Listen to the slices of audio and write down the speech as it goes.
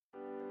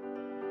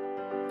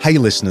Hey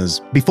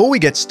listeners, before we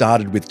get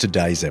started with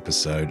today's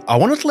episode, I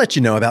wanted to let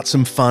you know about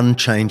some fun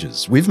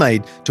changes we've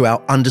made to our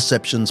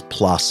Undeceptions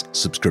Plus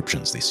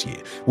subscriptions this year.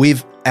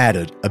 We've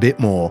added a bit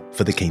more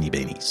for the Keenie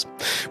Beanies.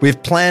 We've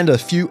planned a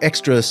few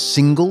extra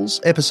singles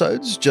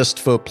episodes just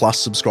for Plus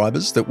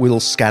subscribers that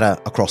we'll scatter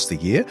across the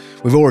year.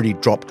 We've already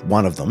dropped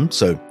one of them,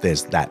 so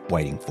there's that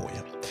waiting for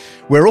you.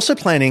 We're also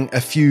planning a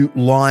few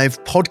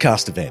live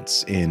podcast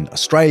events in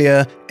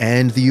Australia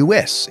and the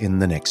US in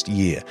the next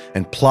year.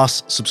 And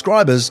Plus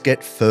subscribers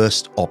get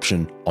first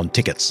option on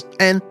tickets,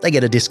 and they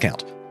get a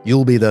discount.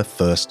 You'll be the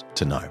first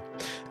to know.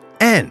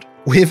 And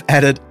we've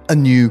added a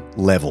new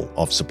level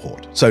of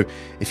support. So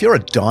if you're a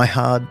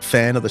diehard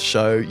fan of the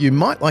show, you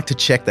might like to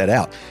check that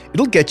out.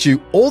 It'll get you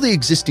all the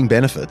existing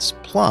benefits,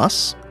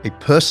 plus a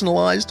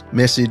personalised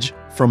message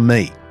from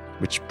me,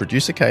 which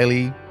producer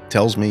Kaylee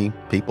tells me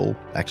people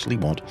actually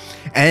want.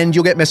 And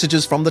you'll get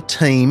messages from the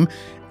team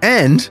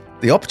and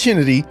the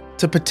opportunity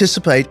to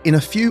participate in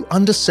a few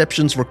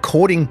Undeceptions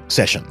recording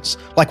sessions,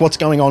 like what's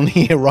going on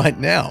here right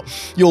now.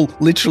 You'll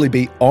literally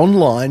be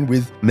online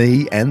with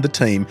me and the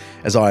team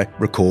as I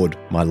record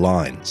my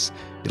lines.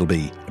 It'll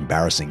be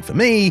embarrassing for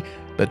me,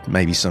 but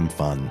maybe some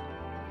fun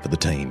for the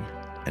team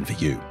and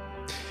for you.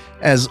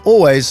 As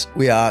always,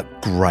 we are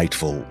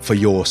grateful for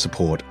your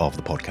support of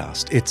the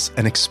podcast. It's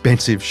an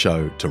expensive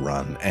show to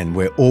run, and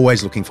we're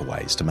always looking for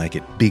ways to make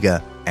it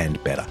bigger and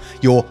better.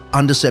 Your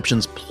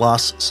Undeceptions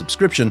Plus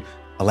subscription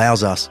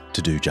allows us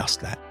to do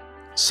just that.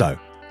 So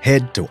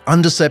head to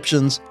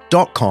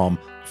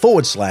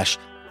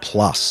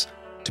undeceptions.com/plus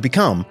to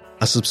become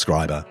a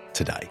subscriber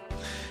today.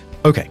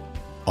 Okay,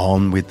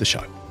 on with the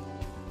show.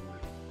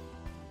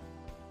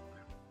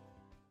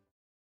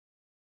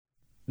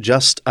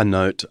 Just a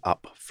note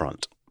up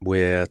front.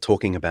 We're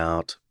talking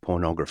about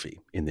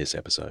pornography in this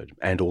episode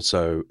and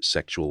also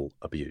sexual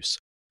abuse.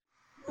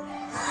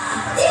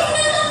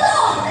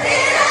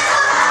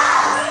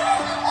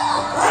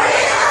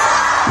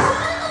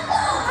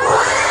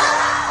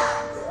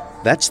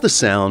 That's the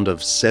sound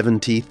of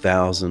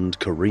 70,000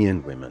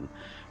 Korean women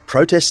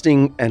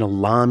protesting an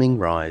alarming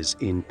rise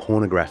in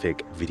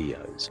pornographic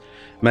videos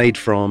made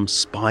from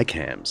spy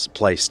cams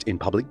placed in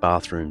public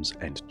bathrooms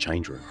and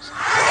change rooms.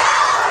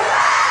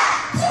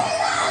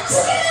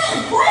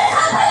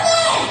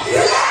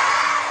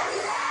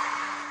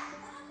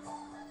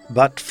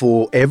 But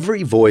for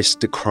every voice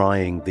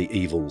decrying the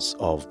evils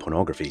of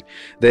pornography,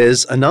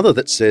 there's another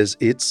that says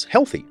it's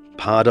healthy,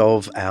 part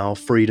of our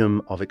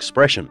freedom of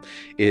expression.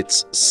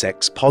 It's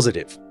sex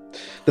positive.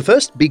 The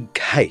first big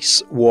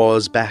case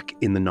was back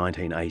in the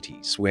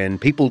 1980s when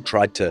people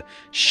tried to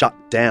shut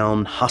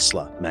down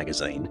Hustler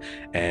magazine,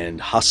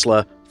 and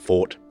Hustler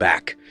fought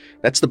back.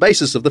 That's the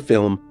basis of the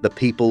film The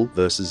People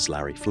vs.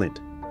 Larry Flynt.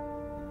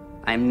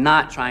 I'm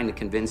not trying to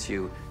convince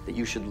you that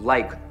you should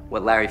like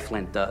what Larry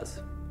Flynt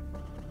does.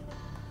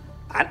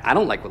 I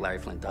don't like what Larry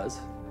Flynt does.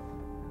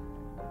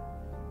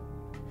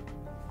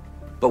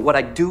 But what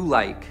I do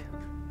like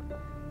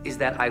is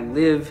that I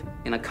live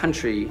in a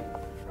country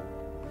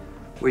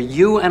where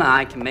you and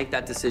I can make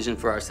that decision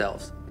for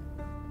ourselves.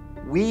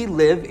 We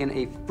live in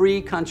a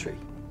free country,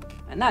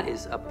 and that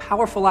is a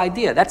powerful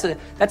idea. That's a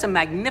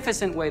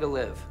magnificent way to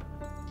live.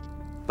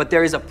 But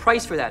there is a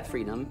price for that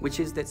freedom, which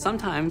is that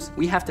sometimes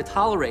we have to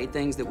tolerate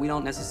things that we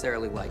don't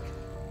necessarily like.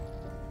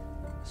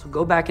 So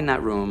go back in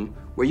that room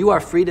where you are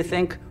free to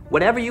think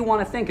whatever you want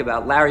to think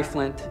about Larry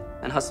Flynt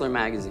and Hustler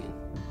magazine.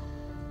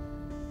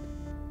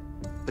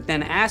 But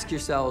then ask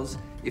yourselves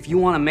if you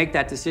want to make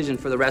that decision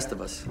for the rest of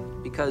us.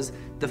 Because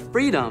the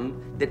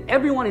freedom that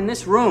everyone in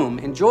this room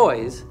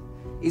enjoys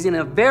is in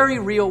a very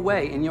real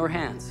way in your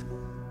hands.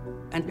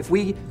 And if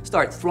we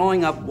start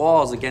throwing up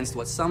walls against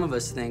what some of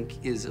us think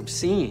is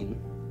obscene,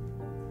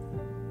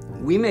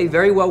 we may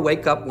very well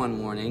wake up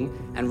one morning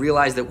and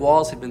realize that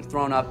walls have been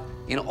thrown up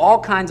in all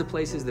kinds of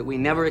places that we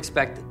never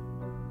expected.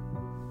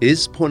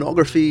 Is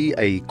pornography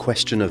a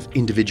question of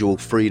individual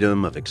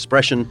freedom of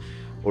expression,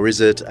 or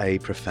is it a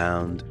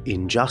profound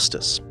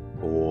injustice,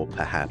 or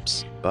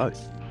perhaps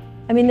both?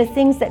 I mean, the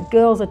things that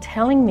girls are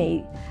telling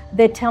me,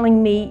 they're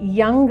telling me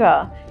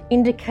younger,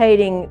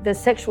 indicating the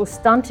sexual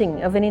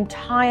stunting of an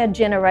entire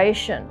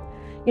generation.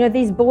 You know,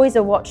 these boys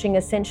are watching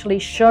essentially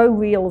show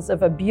reels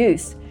of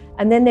abuse,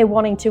 and then they're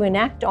wanting to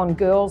enact on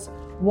girls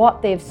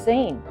what they've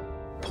seen.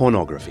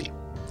 Pornography.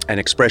 An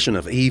expression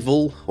of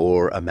evil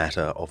or a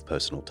matter of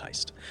personal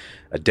taste?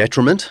 A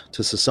detriment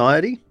to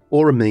society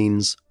or a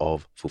means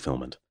of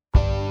fulfillment?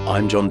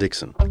 I'm John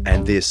Dixon,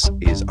 and this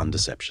is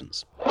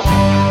Undeceptions.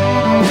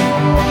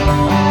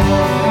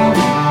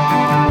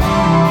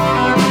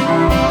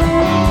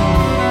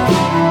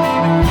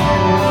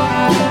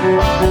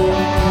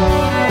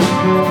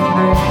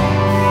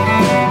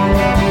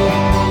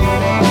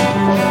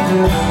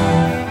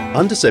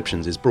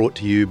 Undeceptions is brought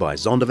to you by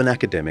Zondervan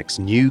Academic's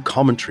new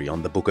commentary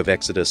on the Book of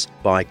Exodus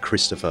by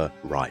Christopher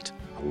Wright.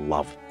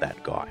 love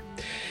that guy.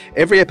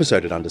 Every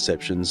episode at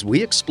Undeceptions,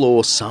 we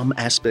explore some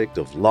aspect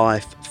of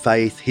life,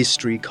 faith,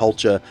 history,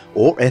 culture,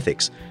 or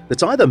ethics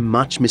that's either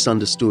much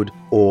misunderstood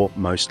or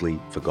mostly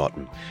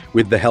forgotten.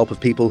 With the help of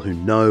people who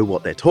know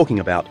what they're talking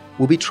about,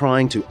 we'll be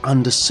trying to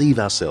undeceive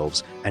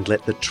ourselves and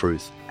let the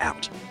truth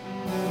out.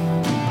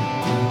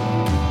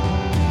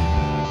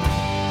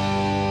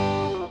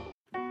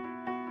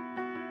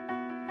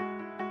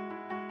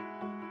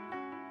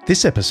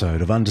 This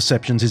episode of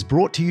Undeceptions is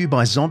brought to you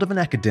by Zondervan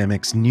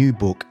Academic's new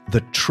book, The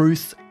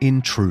Truth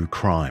in True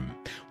Crime: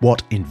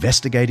 What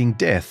Investigating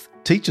Death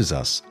Teaches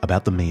Us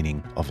About the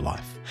Meaning of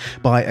Life,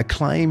 by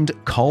acclaimed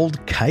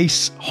cold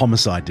case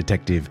homicide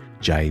detective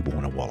J.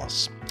 Warner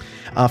Wallace.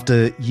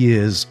 After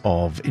years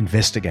of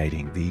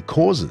investigating the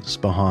causes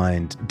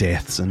behind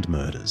deaths and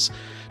murders,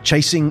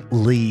 chasing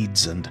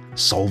leads and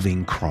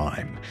solving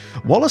crime,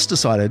 Wallace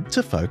decided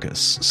to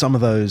focus some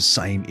of those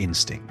same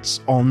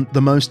instincts on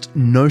the most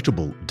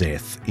notable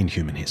death in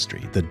human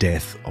history, the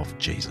death of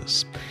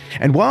Jesus.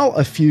 And while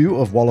a few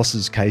of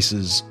Wallace's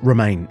cases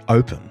remain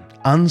open,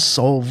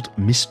 unsolved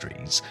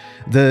mysteries,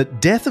 the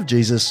death of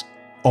Jesus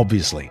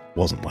obviously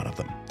wasn't one of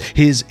them.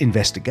 His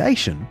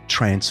investigation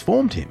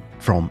transformed him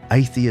from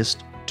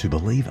atheist to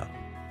believer.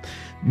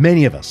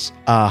 Many of us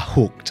are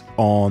hooked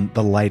on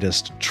the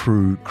latest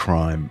true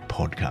crime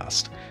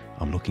podcast.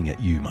 I'm looking at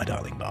you, my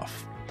darling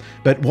buff.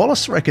 But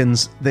Wallace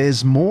reckons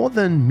there's more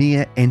than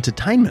mere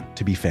entertainment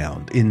to be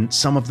found in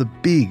some of the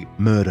big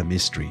murder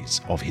mysteries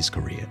of his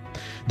career.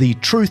 The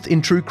Truth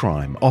in True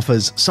Crime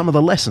offers some of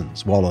the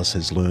lessons Wallace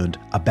has learned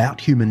about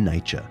human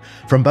nature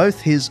from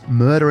both his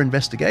murder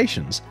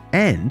investigations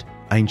and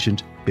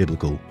ancient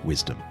biblical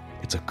wisdom.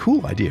 It's a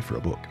cool idea for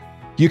a book.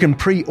 You can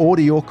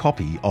pre-order your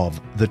copy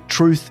of The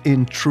Truth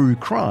in True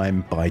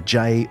Crime by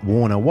J.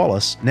 Warner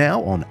Wallace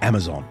now on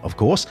Amazon, of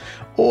course,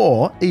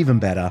 or even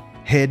better,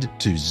 head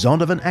to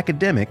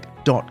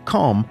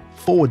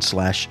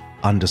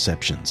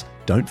zondervanacademic.com/undeceptions.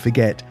 Don't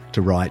forget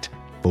to write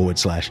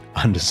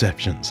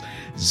 /undeceptions.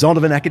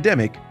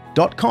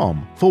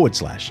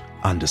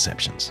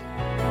 zondervanacademic.com/undeceptions.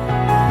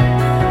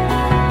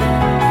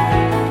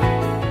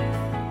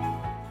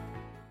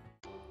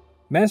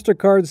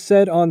 MasterCard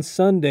said on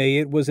Sunday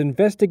it was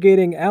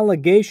investigating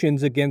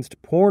allegations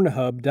against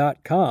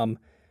Pornhub.com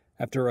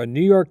after a New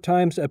York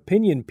Times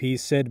opinion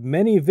piece said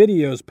many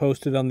videos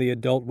posted on the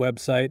adult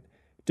website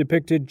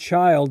depicted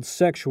child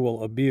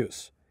sexual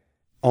abuse.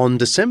 On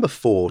December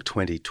 4,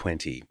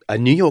 2020, a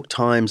New York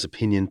Times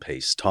opinion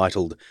piece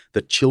titled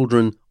 "The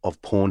Children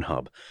of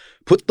Pornhub"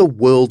 put the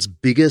world's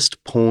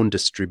biggest porn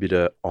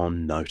distributor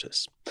on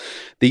notice.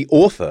 The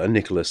author,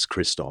 Nicholas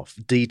Kristof,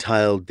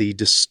 detailed the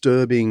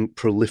disturbing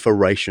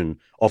proliferation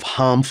of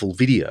harmful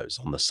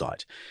videos on the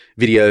site,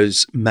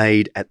 videos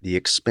made at the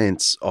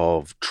expense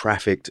of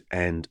trafficked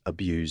and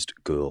abused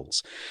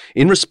girls.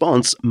 In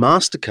response,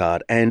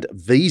 MasterCard and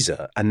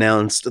Visa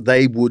announced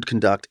they would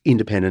conduct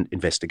independent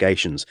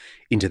investigations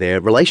into their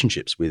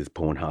relationships with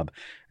Pornhub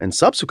and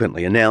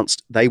subsequently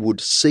announced they would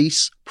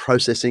cease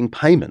processing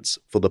payments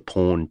for the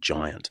porn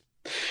giant.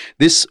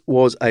 This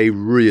was a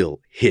real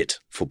hit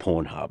for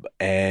Pornhub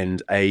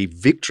and a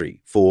victory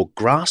for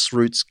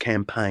grassroots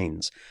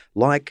campaigns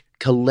like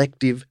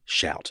Collective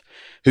Shout,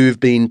 who've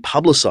been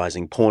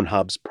publicising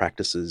Pornhub's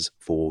practices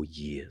for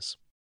years.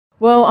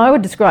 Well, I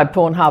would describe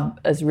Pornhub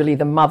as really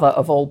the mother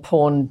of all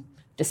porn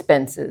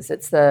dispensers.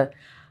 It's the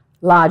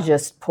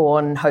largest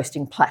porn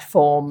hosting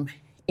platform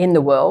in the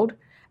world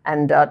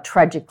and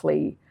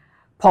tragically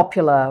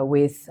popular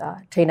with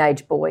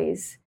teenage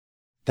boys.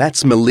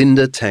 That's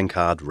Melinda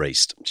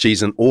Tankard-Reist.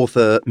 She's an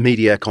author,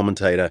 media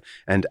commentator,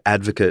 and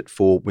advocate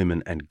for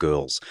women and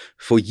girls.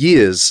 For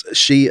years,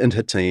 she and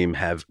her team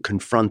have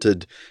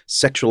confronted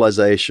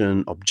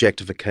sexualization,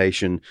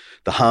 objectification,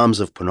 the harms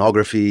of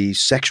pornography,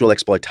 sexual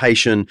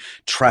exploitation,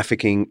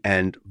 trafficking,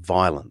 and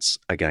violence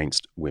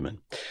against women.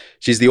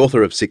 She's the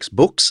author of 6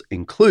 books,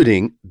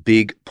 including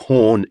Big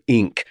Porn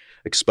Inc.,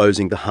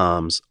 exposing the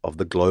harms of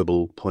the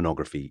global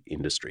pornography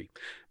industry.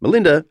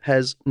 Melinda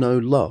has no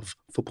love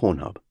for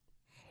Pornhub.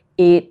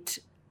 Its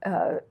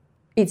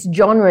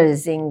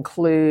genres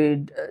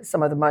include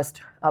some of the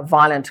most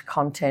violent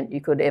content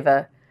you could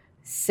ever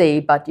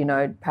see, but,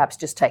 perhaps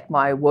just take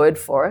my word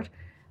for it.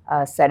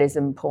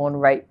 Sadism porn,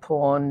 rape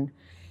porn,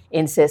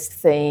 incest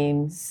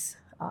themes,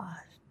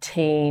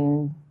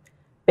 teen,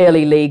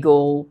 barely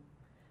legal.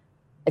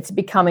 It's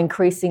become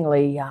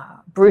increasingly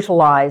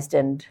brutalised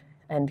and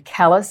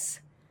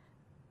callous.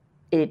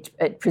 It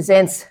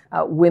presents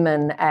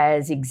women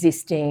as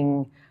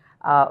existing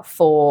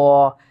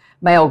for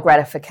male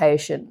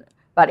gratification,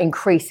 but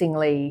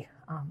increasingly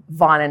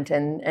violent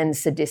and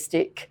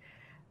sadistic.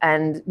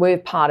 And we're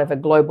part of a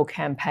global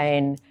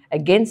campaign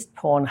against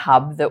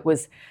Pornhub that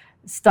was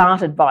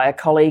started by a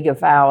colleague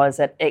of ours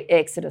at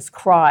Exodus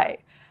Cry.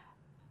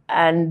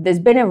 And there's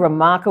been a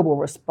remarkable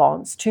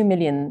response, 2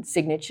 million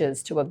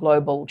signatures to a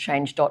global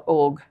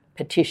change.org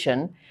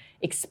petition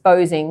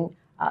exposing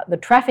the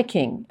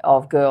trafficking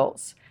of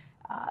girls,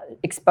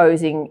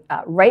 exposing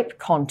rape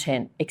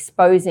content,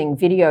 exposing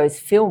videos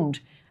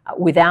filmed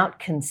without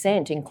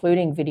consent,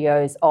 including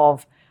videos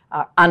of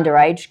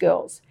underage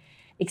girls,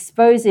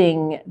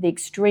 exposing the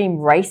extreme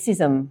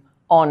racism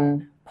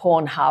on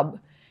Pornhub.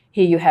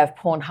 Here you have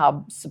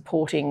Pornhub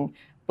supporting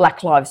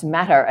Black Lives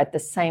Matter, at the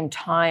same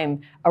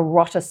time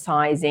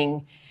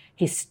eroticizing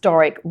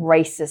historic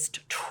racist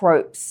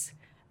tropes.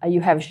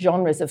 You have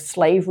genres of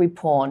slavery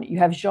porn. You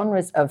have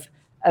genres of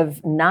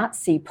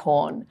Nazi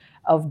porn,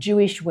 of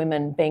Jewish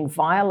women being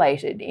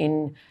violated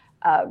in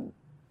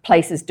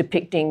places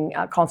depicting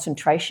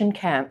concentration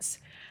camps.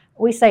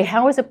 We say,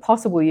 how is it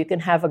possible you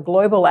can have a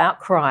global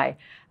outcry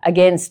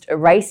against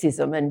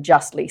racism, and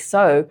justly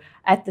so,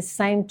 at the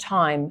same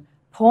time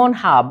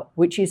Pornhub,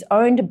 which is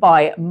owned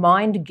by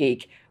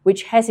MindGeek,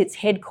 which has its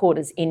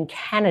headquarters in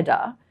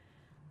Canada,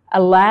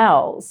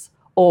 allows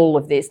all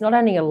of this, not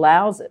only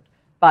allows it,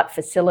 but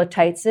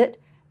facilitates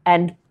it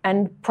and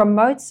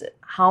promotes it,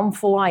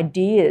 harmful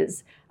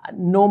ideas,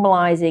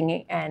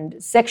 normalizing and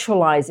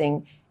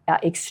sexualizing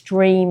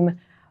extreme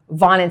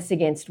violence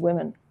against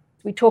women.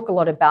 We talk a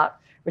lot about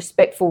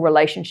respectful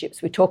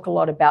relationships. We talk a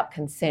lot about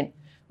consent.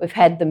 We've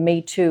had the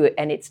Me Too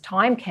and its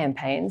time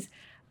campaigns,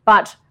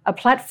 but a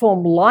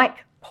platform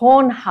like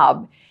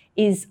Pornhub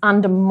is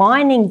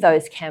undermining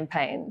those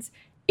campaigns.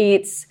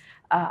 It's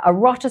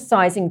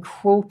eroticizing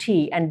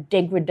cruelty and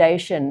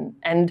degradation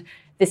and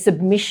the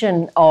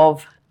submission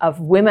of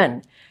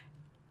women.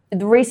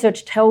 The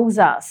research tells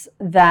us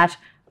that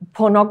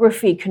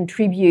pornography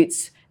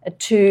contributes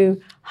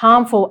to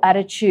harmful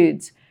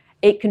attitudes.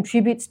 It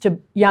contributes to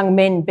young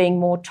men being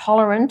more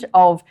tolerant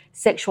of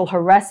sexual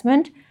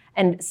harassment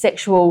and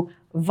sexual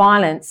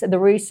violence. The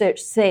research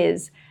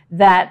says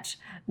that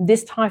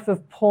this type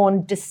of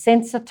porn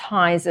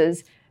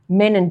desensitizes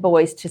men and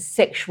boys to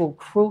sexual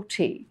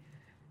cruelty.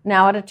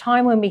 Now, at a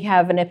time when we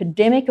have an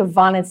epidemic of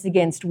violence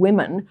against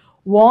women,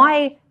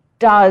 why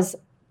does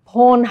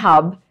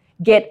Pornhub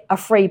get a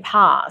free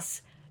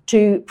pass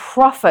to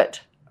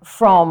profit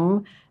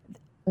from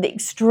the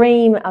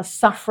extreme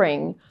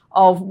suffering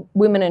of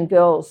women and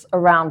girls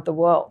around the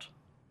world?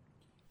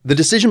 The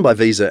decision by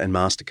Visa and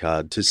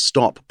MasterCard to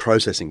stop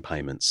processing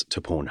payments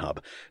to Pornhub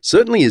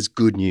certainly is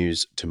good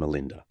news to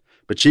Melinda.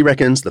 But she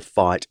reckons the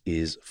fight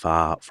is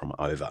far from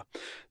over.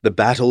 The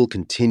battle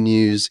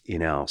continues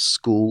in our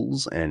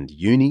schools and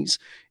unis,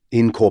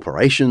 in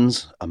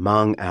corporations,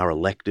 among our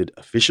elected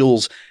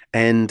officials,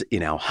 and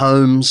in our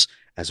homes,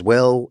 as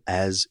well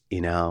as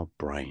in our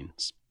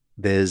brains.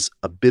 There's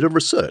a bit of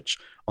research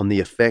on the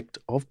effect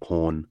of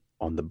porn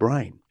on the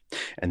brain,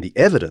 and the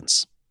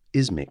evidence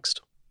is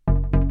mixed.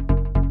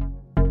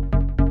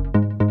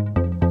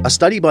 A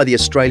study by the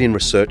Australian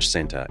Research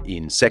Centre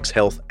in Sex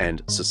Health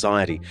and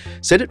Society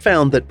said it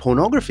found that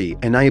pornography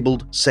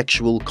enabled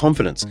sexual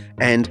confidence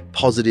and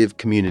positive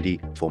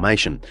community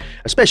formation,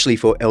 especially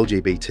for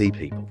LGBT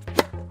people.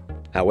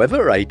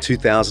 However, a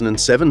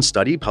 2007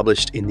 study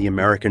published in the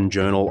American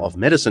Journal of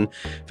Medicine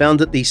found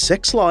that the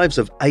sex lives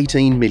of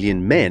 18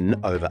 million men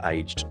over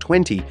aged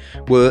 20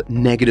 were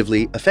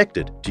negatively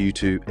affected due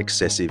to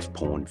excessive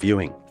porn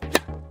viewing.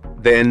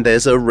 Then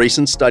there's a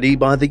recent study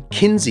by the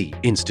Kinsey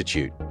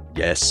Institute.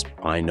 Yes,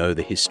 I know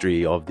the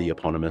history of the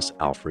eponymous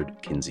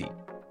Alfred Kinsey.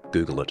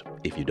 Google it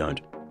if you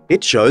don't.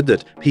 It showed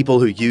that people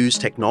who use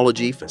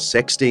technology for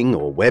sexting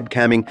or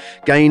webcamming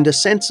gained a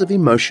sense of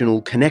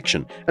emotional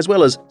connection, as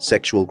well as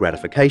sexual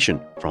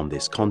gratification from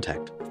this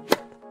contact.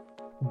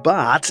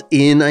 But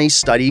in a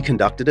study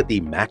conducted at the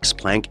Max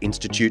Planck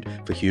Institute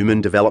for Human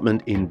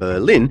Development in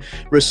Berlin,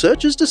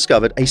 researchers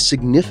discovered a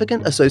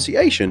significant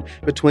association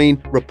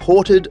between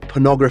reported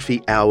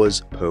pornography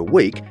hours per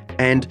week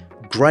and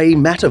grey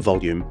matter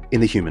volume in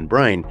the human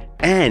brain,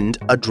 and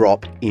a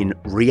drop in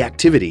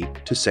reactivity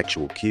to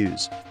sexual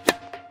cues.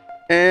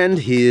 And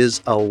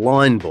here's a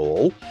line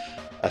ball.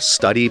 A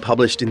study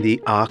published in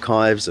the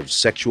Archives of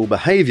Sexual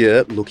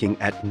Behaviour looking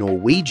at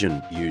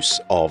Norwegian use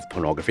of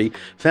pornography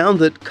found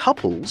that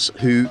couples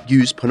who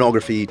use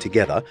pornography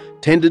together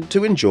tended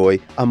to enjoy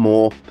a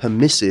more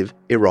permissive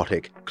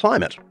erotic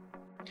climate.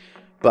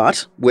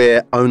 But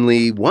where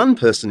only one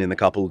person in the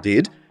couple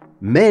did,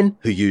 men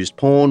who used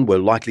porn were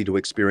likely to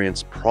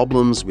experience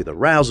problems with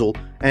arousal,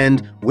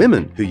 and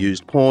women who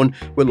used porn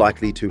were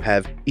likely to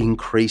have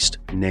increased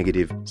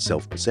negative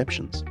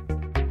self-perceptions.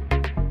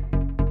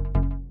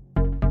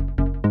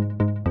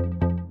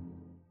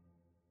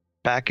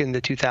 Back in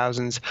the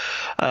 2000s,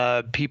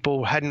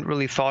 people hadn't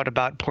really thought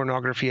about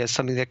pornography as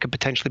something that could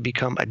potentially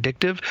become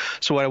addictive.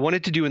 So what I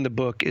wanted to do in the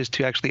book is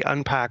to actually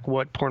unpack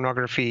what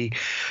pornography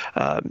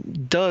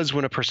does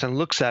when a person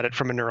looks at it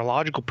from a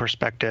neurological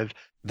perspective.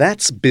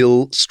 That's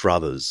Bill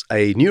Struthers,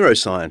 a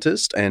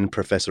neuroscientist and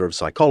professor of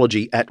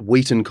psychology at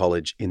Wheaton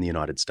College in the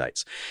United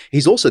States.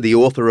 He's also the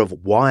author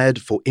of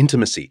Wired for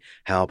Intimacy: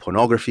 How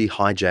Pornography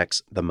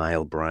Hijacks the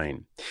Male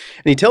Brain.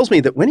 And he tells me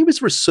that when he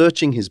was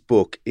researching his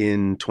book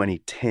in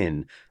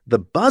 2010, the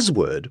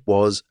buzzword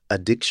was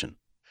addiction.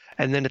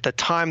 And then at the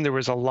time, there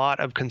was a lot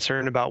of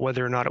concern about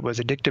whether or not it was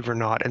addictive or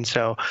not. And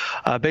so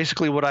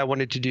basically what I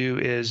wanted to do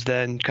is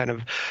then kind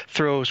of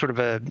throw sort of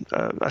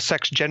a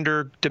sex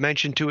gender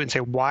dimension to it and say,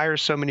 why are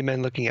so many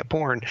men looking at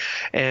porn?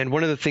 And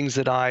one of the things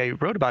that I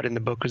wrote about in the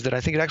book was that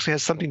I think it actually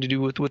has something to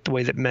do with the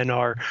way that men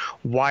are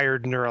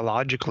wired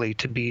neurologically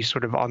to be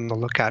sort of on the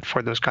lookout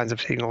for those kinds of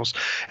signals.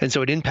 And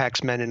so it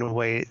impacts men in a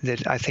way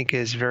that I think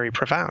is very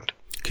profound.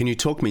 Can you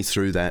talk me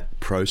through that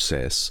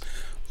process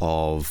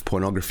of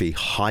pornography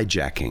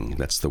hijacking?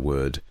 That's the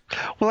word.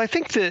 Well, I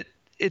think that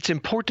it's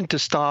important to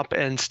stop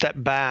and step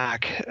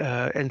back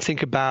and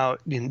think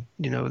about,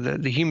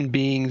 the human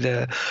being,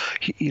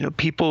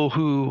 people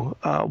who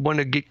want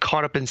to get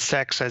caught up in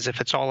sex as if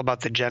it's all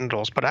about the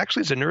genitals. But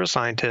actually, as a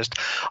neuroscientist,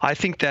 I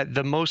think that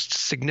the most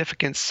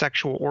significant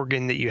sexual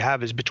organ that you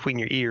have is between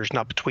your ears,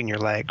 not between your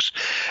legs.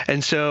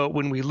 And so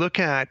when we look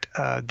at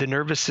the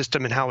nervous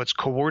system and how it's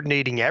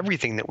coordinating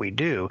everything that we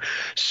do,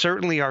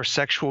 certainly our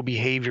sexual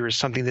behavior is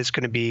something that's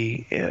going to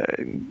be,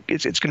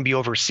 it's going to be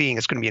overseeing,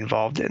 it's going to be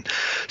involved in.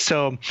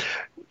 So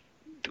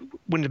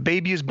when the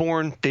baby is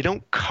born, they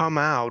don't come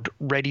out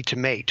ready to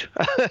mate.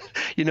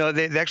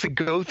 They actually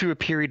go through a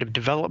period of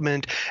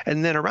development.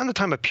 And then around the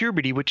time of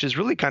puberty, which is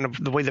really kind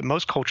of the way that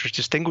most cultures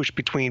distinguish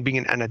between being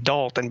an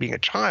adult and being a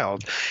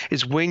child,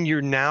 is when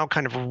you're now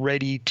kind of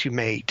ready to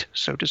mate,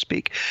 so to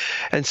speak.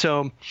 And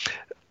so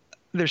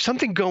there's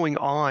something going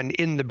on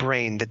in the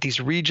brain that these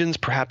regions,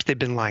 perhaps they've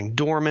been lying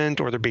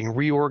dormant or they're being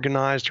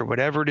reorganized or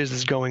whatever it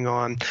is going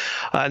on.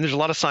 And there's a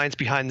lot of science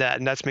behind that.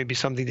 And that's maybe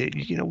something that,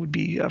 would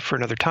be for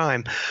another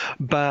time.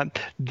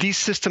 But these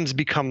systems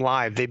become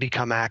live. They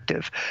become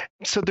active.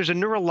 So there's a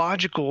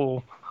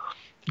neurological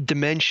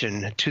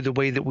dimension to the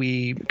way that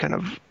we kind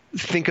of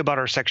think about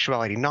our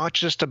sexuality, not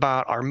just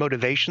about our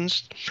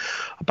motivations,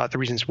 about the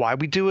reasons why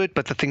we do it,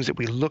 but the things that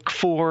we look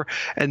for.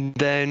 And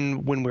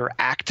then when we're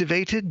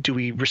activated, do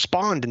we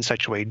respond in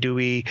such a way? Do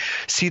we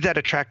see that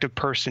attractive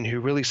person who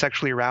really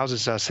sexually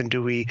arouses us? And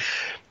do we,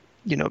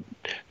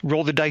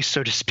 roll the dice,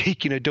 so to speak?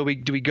 Do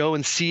we go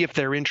and see if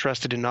they're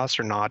interested in us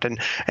or not? And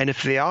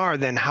if they are,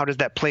 then how does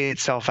that play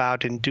itself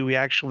out? And do we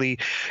actually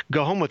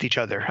go home with each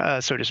other,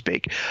 so to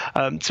speak?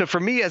 So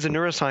for me as a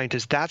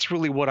neuroscientist, that's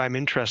really what I'm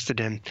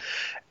interested in.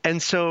 And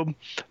so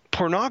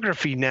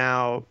pornography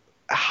now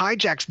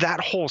hijacks that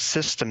whole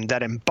system,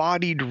 that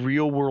embodied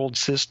real world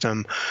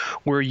system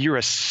where you're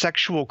a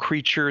sexual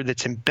creature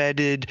that's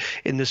embedded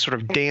in this sort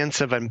of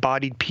dance of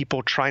embodied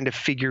people trying to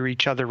figure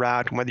each other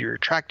out, and whether you're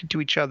attracted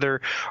to each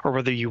other or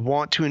whether you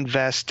want to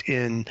invest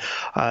in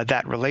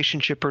that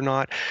relationship or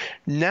not.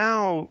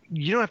 Now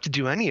you don't have to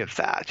do any of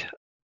that.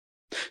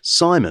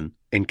 Simon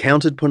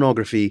encountered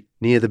pornography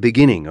near the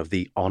beginning of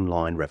the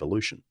online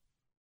revolution.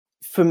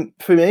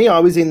 For me, I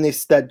was in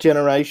that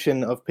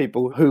generation of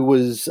people who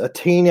was a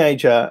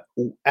teenager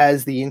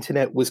as the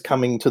internet was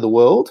coming to the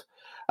world,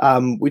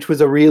 which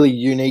was a really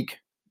unique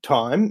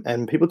time,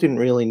 and people didn't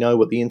really know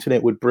what the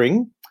internet would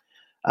bring.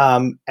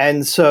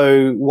 And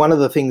so one of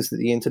the things that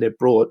the internet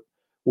brought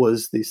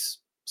was this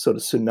sort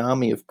of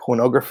tsunami of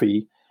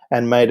pornography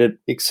and made it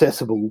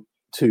accessible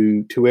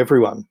to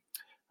everyone.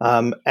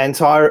 And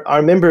so I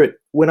remember it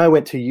when I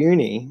went to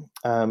uni,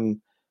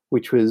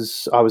 which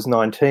was, I was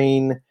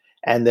 19,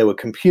 and there were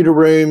computer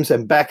rooms,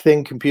 and back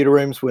then computer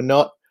rooms were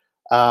not,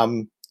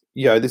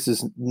 this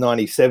is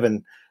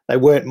 97. They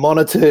weren't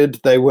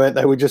monitored. They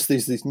were just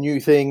this new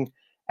thing.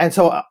 And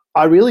so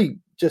I really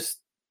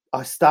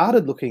I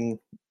started looking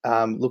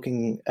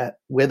at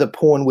whether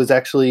porn was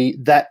actually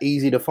that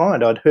easy to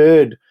find. I'd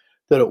heard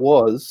that it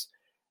was,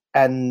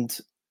 and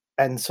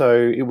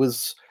so it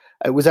was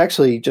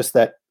actually just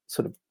that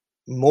sort of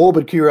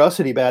morbid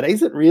curiosity about,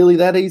 is it really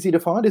that easy to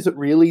find? Is it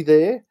really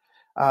there?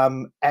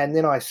 And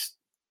then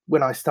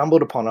when I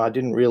stumbled upon it, I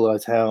didn't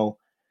realize how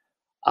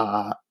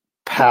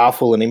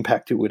powerful an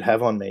impact it would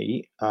have on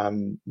me,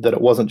 that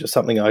it wasn't just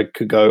something I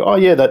could go, oh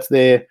yeah, that's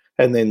there,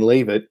 and then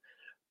leave it,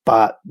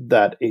 but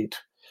that it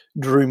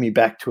drew me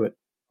back to it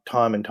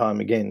time and time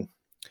again.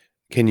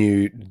 Can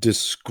you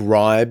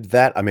describe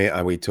that? I mean,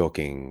 are we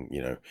talking,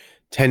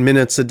 10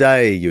 minutes a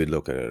day you would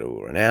look at it,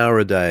 or an hour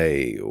a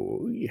day,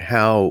 or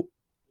how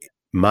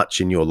much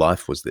in your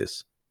life was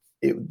this?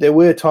 There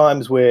were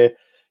times where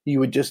you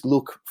would just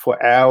look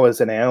for hours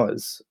and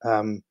hours,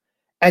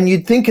 and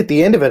you'd think at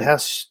the end of it how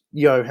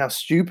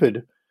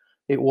stupid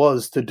it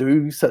was to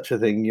do such a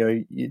thing.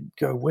 You'd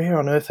go, where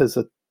on earth has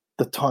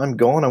the time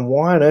gone, and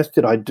why on earth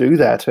did I do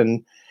that?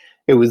 And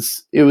it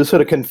was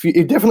sort of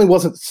confusing. It definitely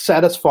wasn't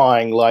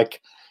satisfying,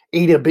 like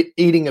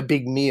eating a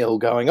big meal,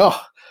 going, oh,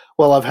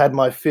 well, I've had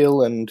my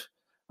fill, and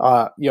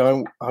I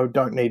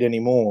don't need any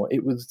more.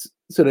 It was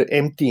sort of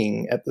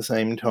emptying at the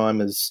same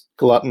time as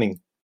gluttony.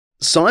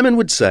 Simon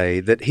would say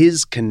that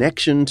his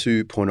connection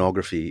to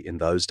pornography in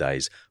those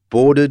days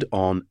bordered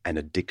on an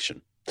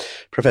addiction.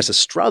 Professor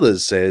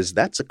Struthers says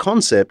that's a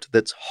concept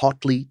that's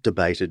hotly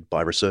debated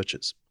by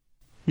researchers.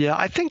 Yeah,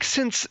 I think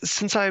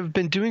since I've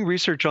been doing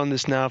research on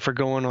this now for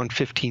going on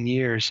 15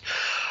 years,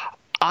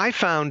 I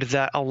found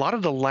that a lot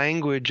of the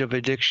language of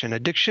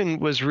addiction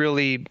was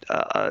really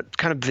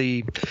kind of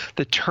the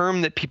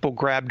term that people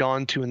grabbed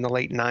onto in the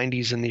late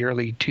 90s and the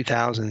early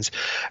 2000s.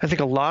 I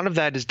think a lot of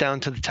that is down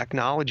to the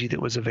technology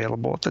that was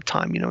available at the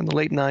time. In the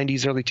late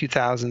 90s, early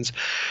 2000s,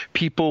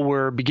 people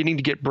were beginning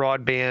to get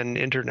broadband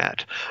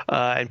internet,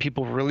 and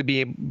people really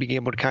being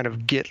able to kind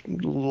of get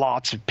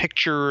lots of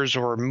pictures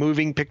or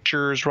moving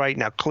pictures, right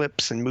now,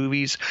 clips and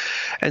movies.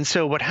 And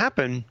so what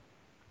happened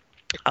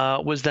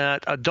was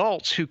that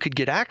adults who could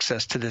get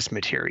access to this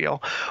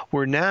material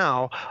were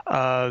now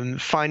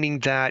finding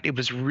that it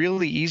was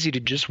really easy to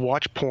just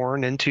watch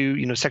porn and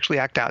to sexually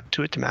act out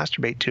to it, to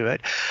masturbate to it,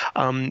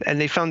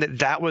 and they found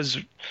that was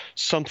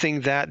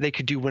something that they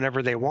could do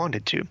whenever they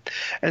wanted to.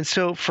 And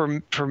so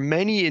for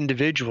many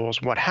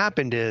individuals, what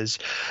happened is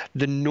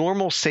the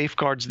normal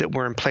safeguards that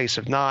were in place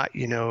of not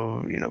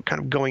kind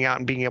of going out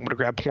and being able to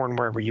grab porn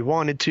wherever you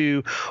wanted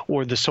to,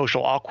 or the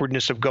social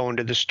awkwardness of going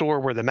to the store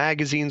where the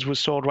magazines was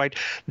sold, right?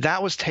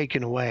 That was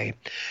taken away.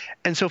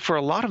 And so for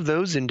a lot of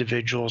those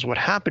individuals, what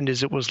happened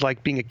is it was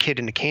like being a kid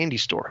in a candy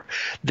store.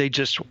 They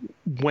just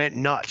went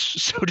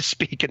nuts, so to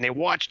speak, and they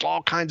watched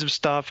all kinds of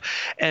stuff.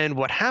 And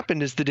what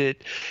happened is that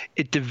it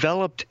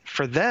developed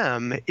for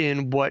them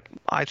in what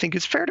I think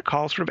is fair to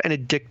call sort of an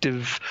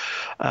addictive,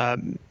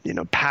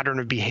 pattern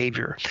of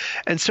behavior.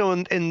 And so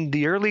in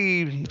the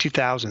early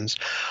 2000s,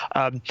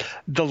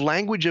 the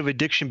language of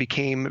addiction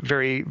became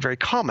very, very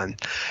common.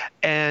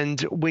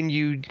 And when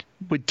you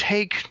would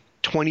take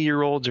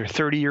 20-year-olds or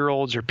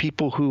 30-year-olds or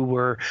people who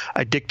were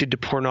addicted to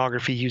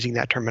pornography using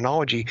that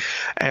terminology,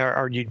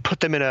 or you'd put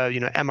them in a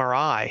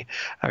MRI,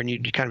 and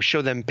you'd kind of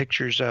show them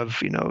pictures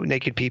of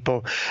naked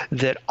people,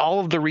 that all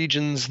of the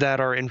regions that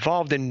are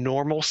involved in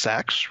normal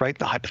sex, right,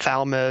 the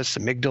hypothalamus,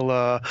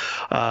 amygdala,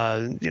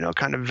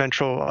 kind of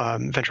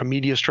ventral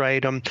medial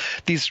striatum,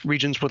 these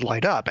regions would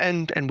light up,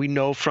 and we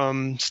know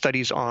from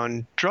studies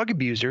on drug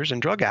abusers and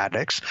drug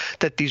addicts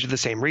that these are the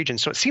same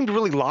regions. So it seemed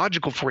really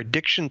logical for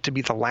addiction to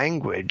be the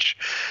language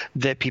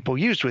that people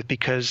used with,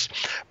 because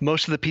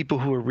most of the people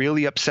who were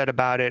really upset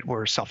about it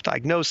were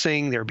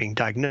self-diagnosing, they were being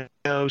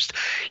diagnosed.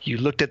 You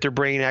looked at their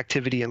brain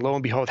activity and lo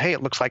and behold, hey,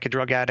 it looks like a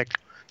drug addict.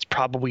 It's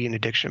probably an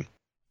addiction.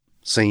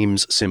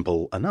 Seems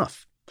simple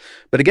enough.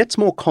 But it gets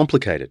more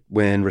complicated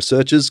when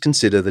researchers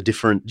consider the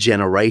different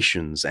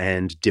generations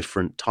and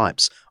different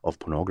types of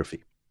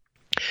pornography.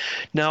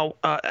 Now,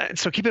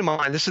 so keep in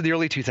mind, this is the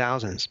early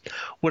 2000s.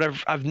 What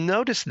I've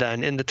noticed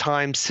then in the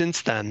time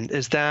since then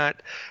is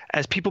that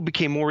as people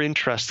became more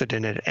interested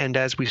in it, and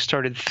as we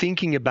started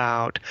thinking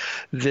about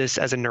this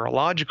as a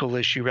neurological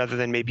issue rather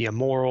than maybe a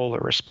moral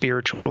or a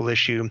spiritual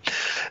issue,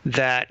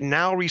 that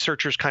now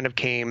researchers kind of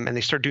came and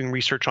they started doing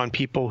research on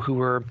people who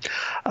were,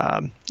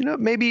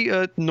 maybe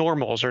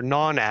normals or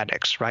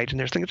non-addicts, right? And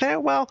they're thinking, hey,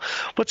 well,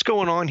 what's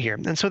going on here?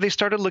 And so they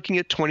started looking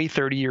at 20,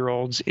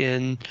 30-year-olds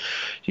in,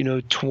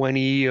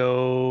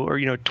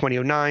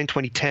 2009,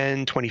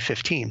 2010,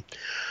 2015.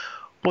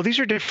 Well, these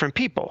are different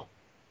people.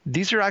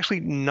 These are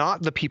actually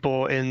not the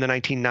people in the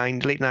late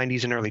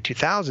 90s and early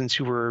 2000s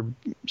who were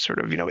sort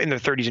of, in their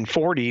 30s and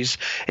 40s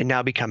and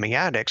now becoming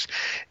addicts.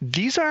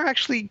 These are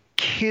actually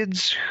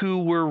kids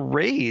who were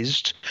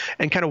raised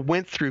and kind of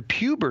went through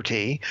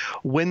puberty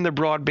when the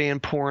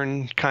broadband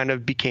porn kind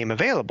of became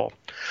available.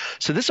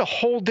 So this is a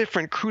whole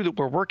different crew that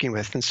we're working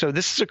with. And so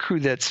this is a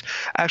crew that's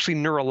actually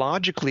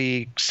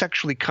neurologically,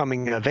 sexually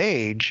coming of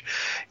age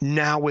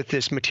now with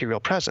this material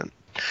present.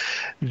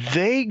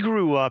 They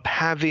grew up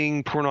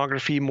having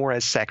pornography more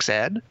as sex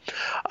ed,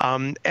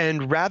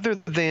 and rather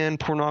than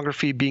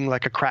pornography being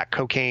like a crack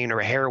cocaine or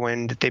a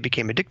heroin that they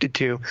became addicted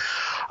to,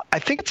 I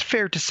think it's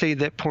fair to say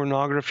that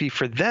pornography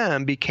for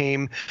them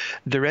became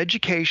their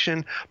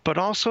education, but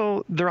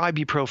also their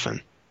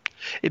ibuprofen.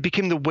 It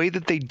became the way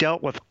that they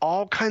dealt with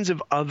all kinds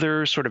of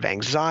other sort of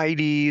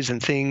anxieties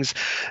and things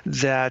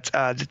that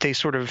they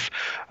sort of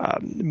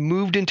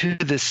moved into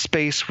this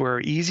space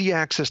where easy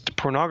access to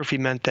pornography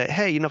meant that,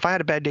 hey, if I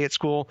had a bad day at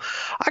school,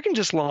 I can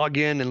just log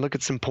in and look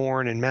at some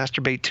porn and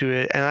masturbate to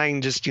it, and I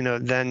can just,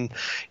 then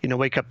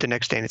wake up the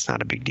next day and it's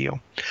not a big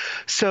deal.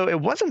 So it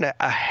wasn't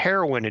a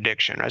heroin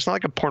addiction. Right? It's not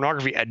like a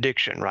pornography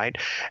addiction, right?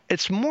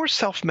 It's more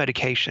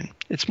self-medication.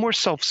 It's more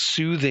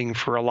self-soothing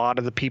for a lot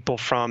of the people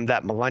from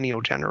that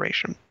millennial generation.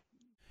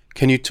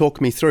 Can you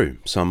talk me through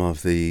some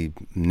of the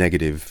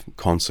negative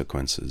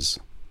consequences?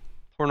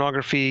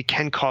 Pornography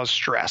can cause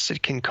stress.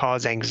 It can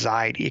cause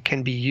anxiety. It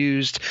can be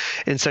used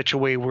in such a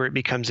way where it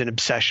becomes an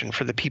obsession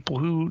for the people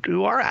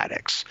who are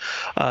addicts.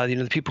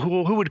 The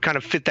people who would kind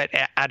of fit that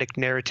addict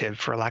narrative,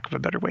 for lack of a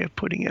better way of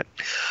putting it.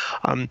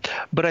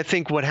 But I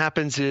think what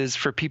happens is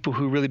for people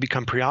who really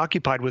become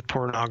preoccupied with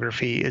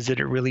pornography is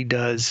that it really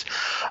does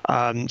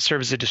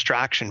serve as a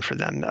distraction for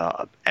them.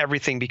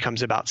 Everything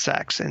becomes about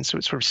sex, and so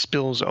it sort of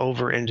spills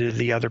over into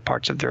the other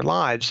parts of their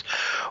lives,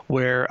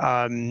 where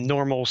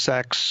normal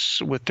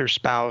sex with their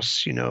spouse,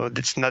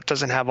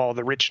 doesn't have all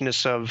the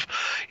richness of,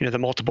 the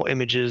multiple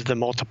images, the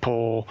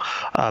multiple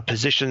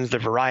positions, the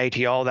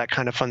variety, all that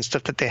kind of fun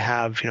stuff that they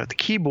have, at the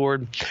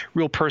keyboard.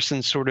 Real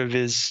person sort of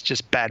is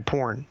just bad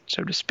porn,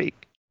 so to speak.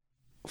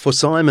 For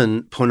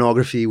Simon,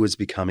 pornography was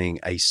becoming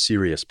a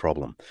serious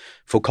problem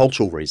for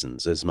cultural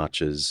reasons as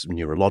much as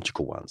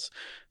neurological ones.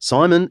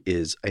 Simon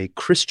is a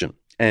Christian,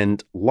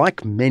 and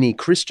like many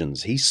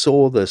Christians, he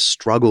saw the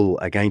struggle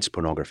against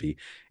pornography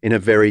in a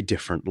very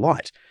different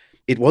light.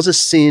 It was a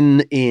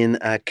sin in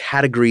a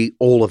category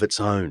all of its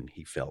own,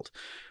 he felt.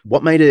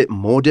 What made it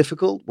more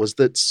difficult was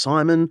that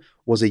Simon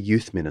was a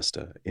youth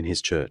minister in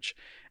his church,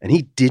 and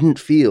he didn't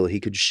feel he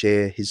could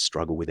share his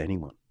struggle with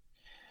anyone.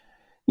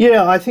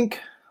 Yeah, I think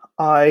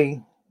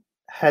I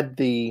had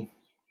the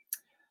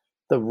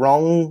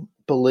wrong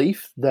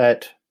belief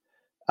that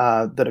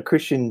that a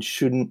Christian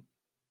shouldn't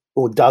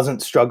or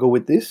doesn't struggle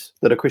with this,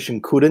 that a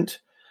Christian couldn't.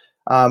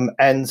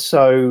 And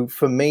so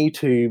for me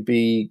to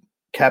be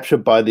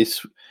captured by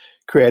this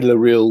created a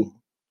real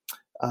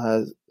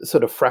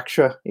sort of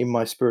fracture in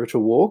my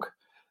spiritual walk.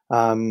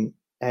 And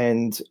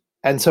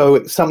so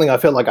it's something I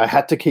felt like I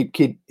had to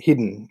keep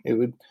hidden. It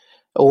would,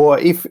 or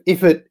if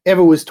it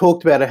ever was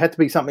talked about, it had to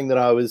be something that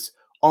I was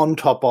on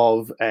top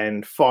of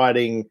and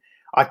fighting.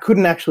 I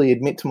couldn't actually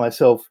admit to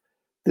myself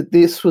that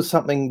this was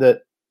something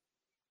that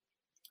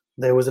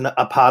there was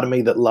a part of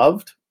me that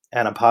loved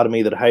and a part of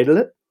me that hated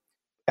it,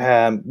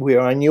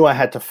 where I knew I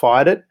had to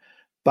fight it,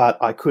 but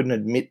I couldn't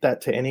admit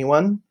that to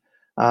anyone.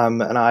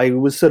 And I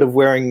was sort of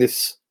wearing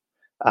this,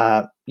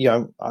 I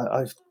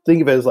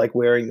think of it as like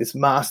wearing this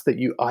mask that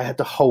I had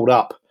to hold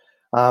up.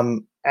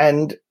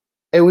 And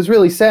it was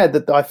really sad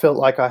that I felt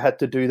like I had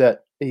to do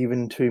that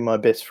even to my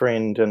best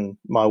friend and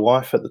my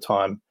wife at the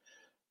time,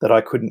 that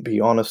I couldn't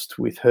be honest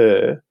with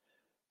her.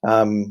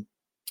 And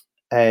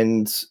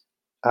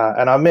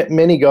I met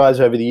many guys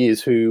over the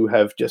years who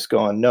have just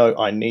gone, no,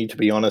 I need to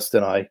be honest,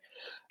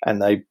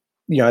 and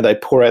they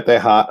pour out their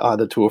heart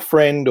either to a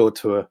friend or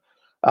to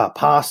a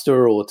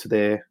pastor or to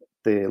their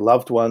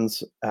loved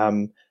ones.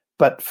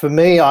 But for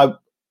me,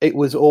 it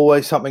was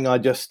always something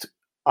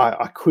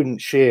I couldn't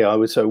share. I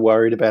was so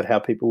worried about how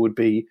people would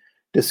be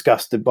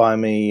disgusted by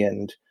me,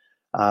 and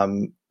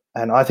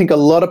I think a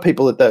lot of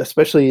people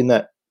especially in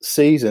that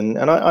season,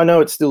 and I know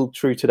it's still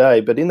true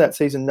today, but in that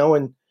season, no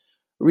one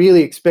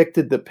really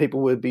expected that people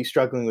would be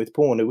struggling with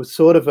porn. It was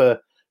sort of a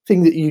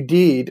thing that you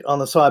did on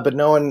the side, but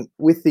no one,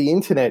 with the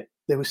internet,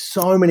 there was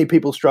so many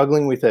people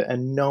struggling with it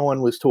and no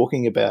one was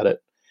talking about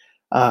it.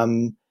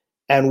 And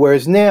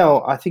whereas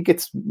now I think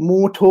it's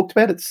more talked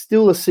about. It's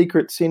still a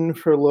secret sin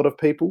for a lot of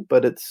people,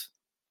 but it's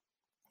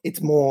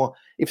more,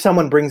 if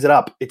someone brings it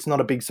up, it's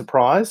not a big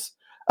surprise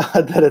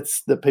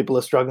that people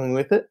are struggling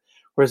with it.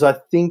 Whereas I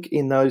think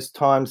in those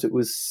times it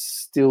was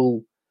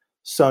still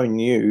so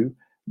new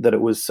that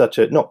it was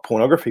not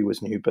pornography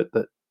was new, but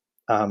that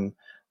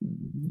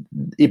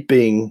it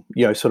being,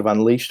 sort of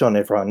unleashed on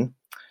everyone.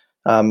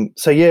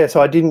 So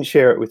I didn't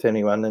share it with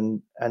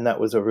anyone, and that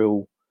was a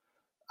real,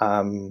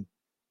 I'm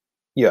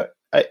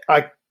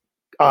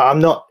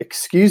not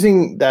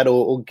excusing that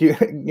or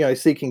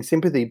seeking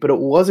sympathy, but it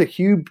was a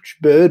huge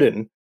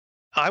burden.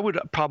 I would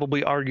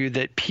probably argue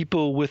that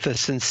people with a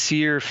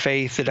sincere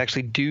faith that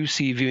actually do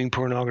see viewing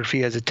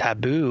pornography as a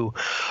taboo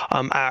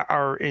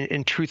are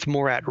in truth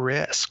more at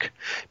risk,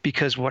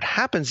 because what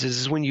happens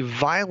is when you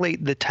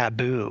violate the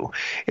taboo,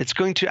 it's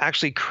going to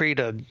actually create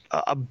a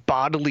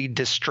bodily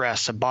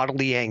distress, a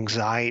bodily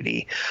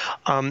anxiety,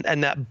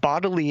 and that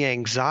bodily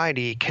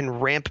anxiety can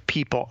ramp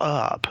people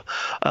up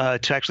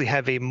to actually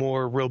have a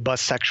more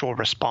robust sexual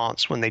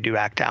response when they do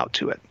act out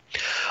to it.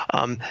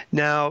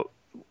 Now,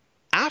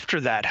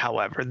 after that,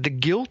 however, the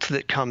guilt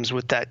that comes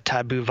with that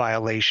taboo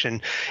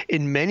violation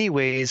in many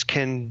ways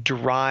can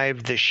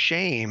derive the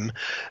shame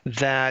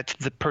that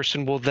the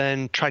person will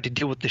then try to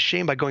deal with the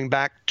shame by going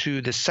back to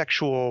the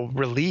sexual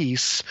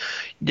release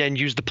and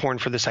use the porn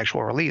for the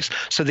sexual release.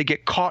 So they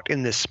get caught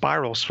in this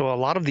spiral. So a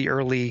lot of the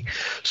early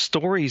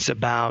stories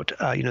about,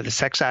 the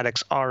sex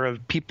addicts are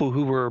of people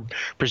who were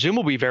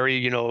presumably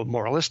very,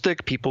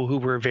 moralistic, people who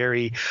were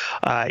very,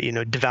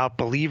 devout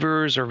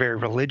believers or very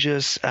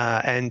religious,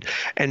 and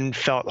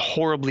felt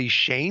horribly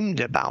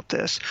shamed about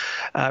this,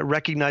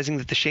 recognizing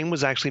that the shame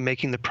was actually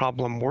making the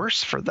problem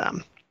worse for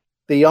them.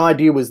 The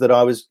idea was that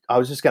I was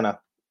just going to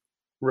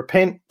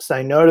repent,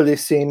 say no to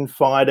this sin,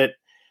 fight it,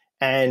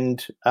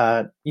 and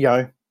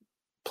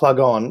plug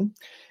on,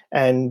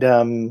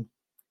 and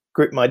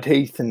grit my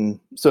teeth, and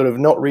sort of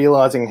not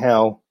realizing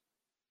how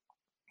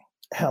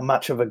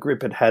much of a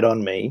grip it had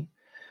on me.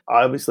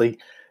 I obviously,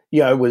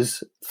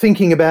 was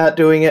thinking about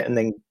doing it and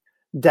then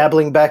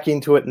dabbling back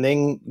into it, and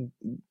then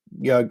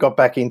got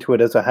back into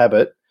it as a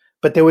habit.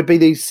 But there would be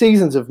these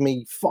seasons of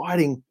me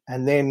fighting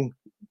and then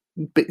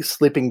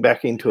slipping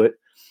back into it,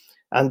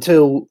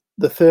 until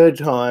the third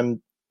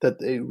time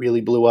that it really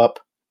blew up.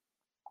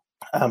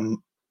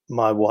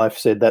 My wife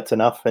said that's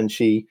enough, and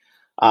she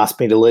asked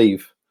me to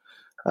leave.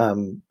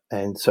 And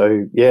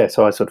so I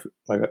sort of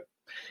got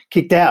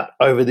kicked out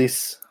over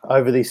this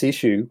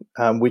issue,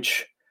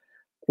 which,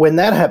 when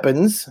that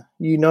happens,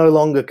 you no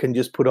longer can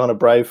just put on a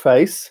brave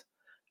face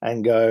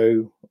and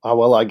go, oh,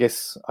 well, I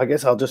guess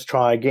I'll just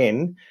try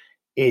again.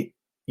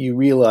 You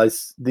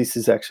realize this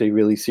is actually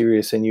really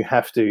serious, and you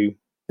have to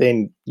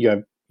then,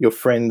 your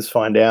friends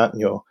find out, and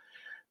your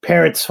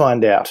parents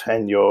find out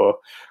and your,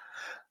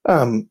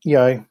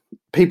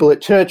 people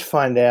at church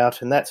find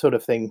out and that sort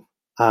of thing.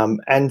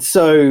 And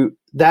so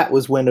that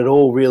was when it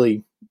all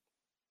really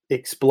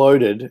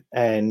exploded,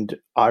 and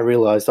I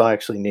realized I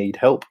actually need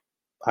help.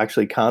 I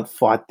actually can't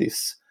fight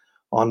this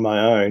on my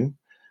own.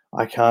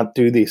 I can't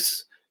do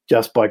this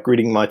just by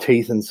gritting my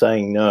teeth and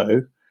saying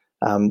no.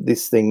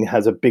 This thing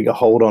has a bigger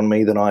hold on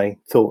me than I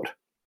thought.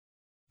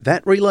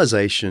 That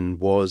realisation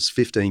was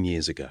 15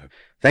 years ago.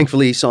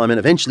 Thankfully, Simon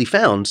eventually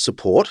found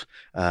support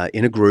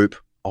in a group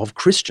of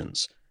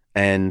Christians,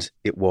 and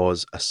it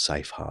was a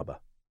safe harbour.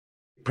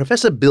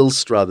 Professor Bill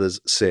Struthers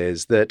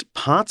says that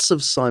parts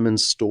of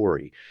Simon's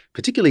story,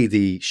 particularly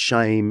the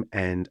shame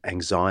and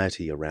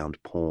anxiety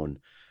around porn,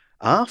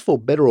 are, for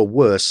better or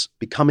worse,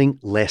 becoming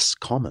less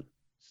common.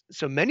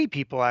 So many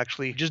people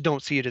actually just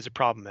don't see it as a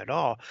problem at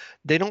all.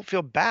 They don't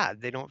feel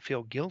bad. They don't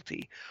feel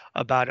guilty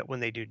about it when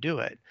they do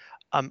it.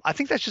 I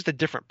think that's just a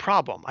different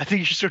problem. I think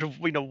you sort of,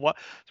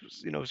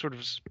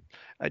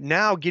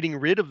 now getting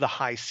rid of the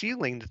high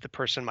ceiling that the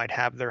person might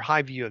have, their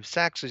high view of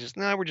sex is just,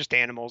 no, we're just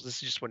animals. This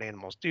is just what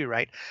animals do,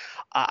 right?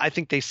 I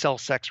think they sell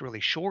sex really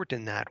short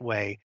in that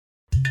way.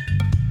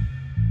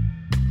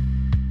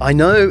 I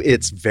know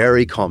it's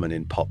very common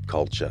in pop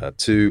culture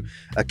to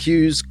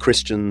accuse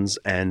Christians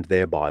and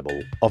their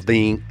Bible of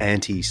being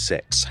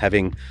anti-sex,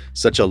 having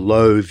such a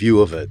low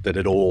view of it that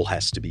it all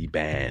has to be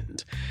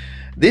banned.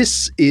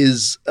 This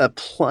is a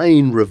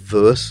plain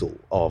reversal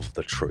of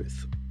the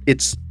truth.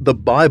 It's the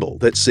Bible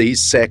that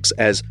sees sex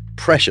as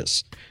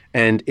precious,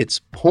 and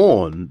it's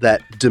porn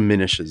that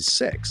diminishes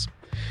sex.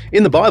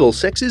 In the Bible,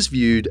 sex is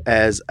viewed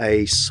as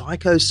a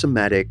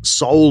psychosomatic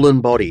soul and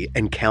body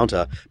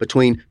encounter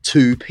between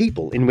two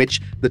people in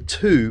which the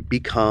two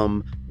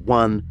become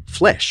one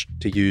flesh,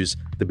 to use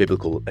the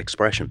biblical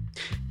expression.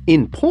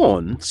 In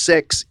porn,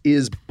 sex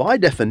is by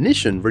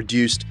definition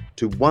reduced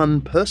to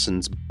one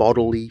person's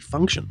bodily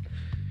function.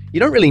 You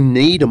don't really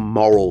need a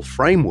moral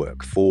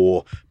framework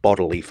for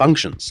bodily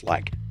functions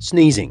like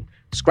sneezing,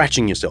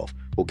 scratching yourself,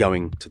 or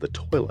going to the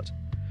toilet.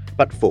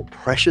 But for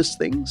precious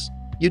things,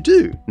 you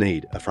do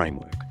need a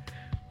framework.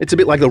 It's a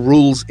bit like the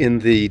rules in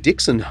the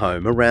Dixon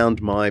home around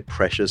my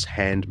precious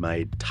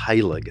handmade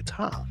Taylor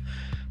guitar.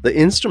 The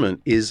instrument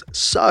is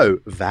so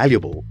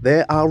valuable,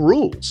 there are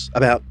rules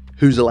about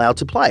who's allowed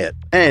to play it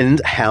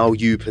and how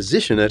you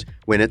position it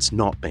when it's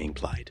not being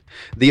played.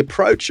 The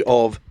approach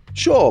of,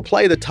 sure,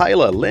 play the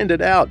Taylor, lend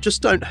it out,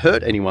 just don't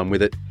hurt anyone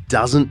with it,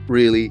 doesn't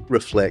really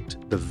reflect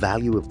the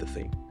value of the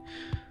thing.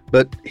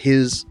 But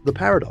here's the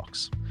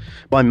paradox.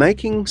 By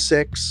making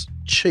sex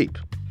cheap,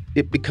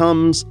 it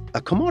becomes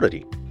a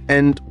commodity.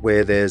 And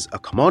where there's a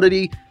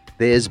commodity,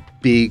 there's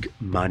big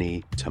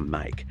money to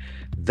make.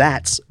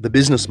 That's the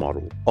business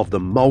model of the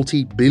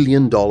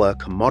multi-billion-dollar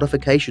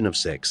commodification of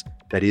sex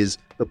that is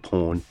the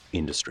porn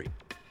industry.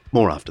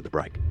 More after the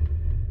break.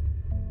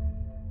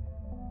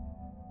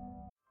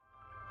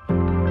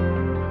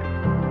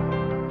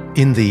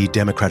 In the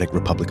Democratic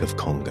Republic of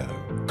Congo,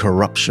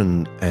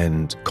 corruption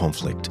and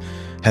conflict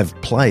have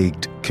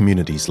plagued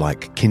communities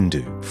like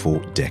Kindu for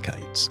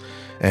decades,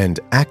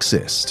 and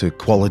access to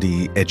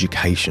quality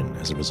education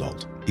as a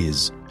result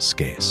is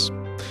scarce.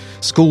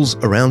 Schools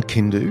around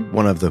Kindu,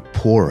 one of the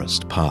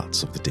poorest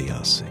parts of the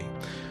DRC,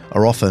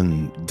 are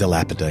often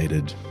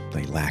dilapidated.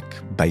 They lack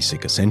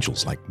basic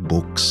essentials like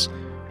books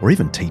or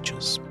even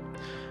teachers.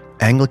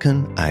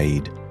 Anglican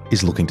Aid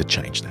is looking to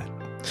change that.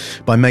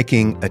 By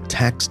making a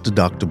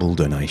tax-deductible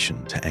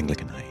donation to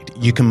Anglican Aid,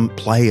 you can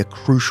play a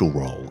crucial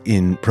role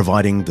in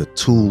providing the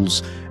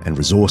tools and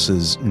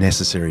resources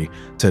necessary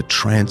to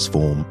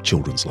transform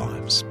children's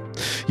lives.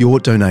 Your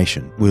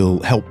donation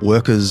will help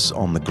workers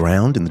on the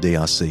ground in the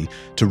DRC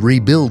to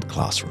rebuild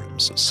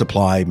classrooms,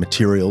 supply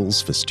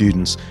materials for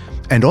students,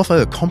 and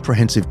offer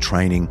comprehensive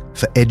training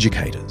for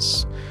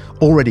educators.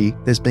 Already,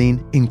 there's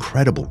been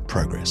incredible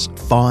progress.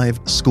 5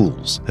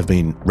 schools have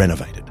been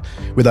renovated,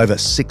 with over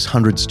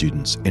 600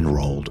 students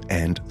enrolled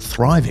and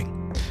thriving.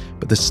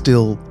 But there's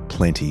still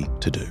plenty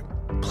to do.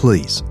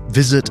 Please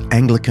visit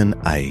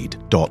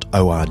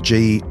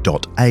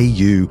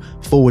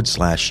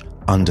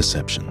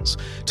anglicanaid.org.au/undeceptions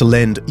to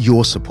lend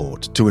your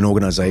support to an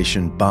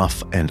organisation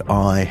Buff and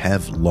I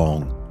have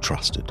long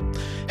trusted.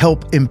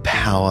 Help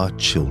empower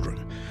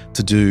children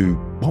to do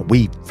what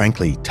we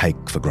frankly take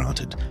for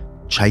granted: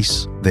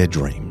 chase their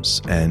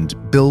dreams and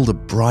build a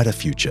brighter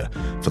future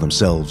for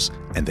themselves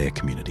and their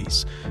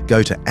communities.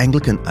 Go to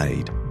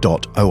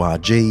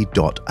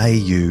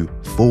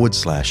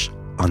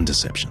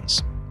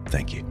anglicanaid.org.au/undeceptions.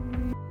 Thank you.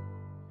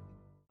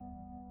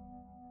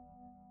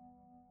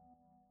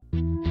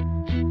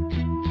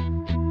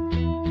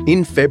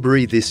 In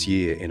February this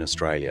year in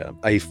Australia,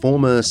 a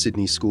former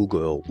Sydney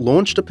schoolgirl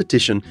launched a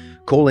petition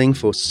calling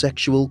for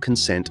sexual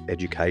consent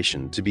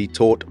education to be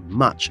taught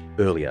much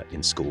earlier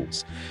in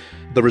schools.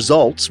 The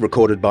results,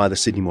 recorded by the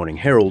Sydney Morning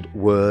Herald,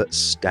 were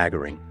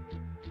staggering.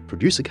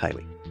 Producer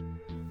Kaylee.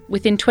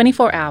 Within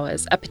 24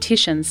 hours, a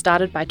petition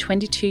started by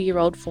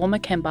 22-year-old former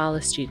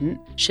Kambala student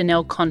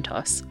Chanel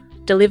Contos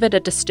delivered a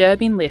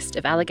disturbing list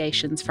of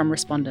allegations from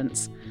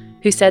respondents.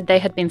 who said they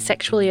had been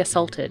sexually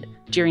assaulted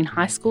during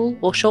high school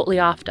or shortly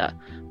after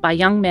by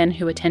young men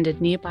who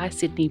attended nearby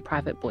Sydney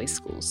private boys'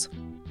 schools.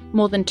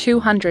 More than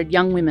 200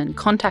 young women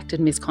contacted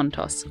Ms.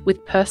 Kontos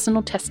with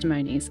personal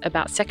testimonies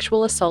about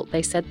sexual assault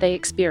they said they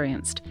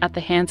experienced at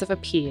the hands of a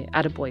peer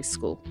at a boys'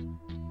 school.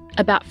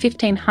 About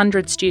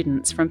 1,500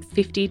 students from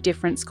 50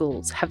 different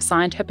schools have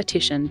signed her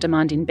petition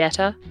demanding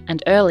better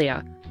and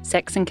earlier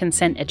sex and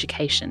consent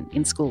education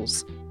in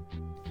schools.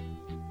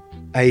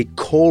 A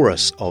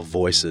chorus of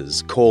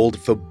voices called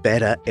for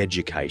better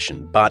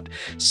education, but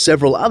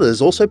several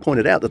others also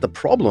pointed out that the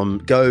problem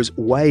goes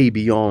way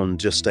beyond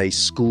just a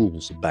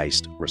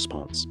schools-based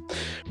response.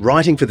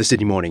 Writing for the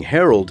Sydney Morning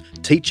Herald,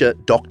 teacher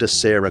Dr.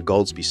 Sarah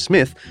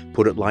Goldsby-Smith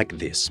put it like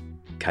this.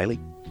 Kaylee?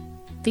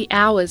 The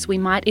hours we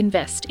might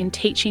invest in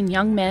teaching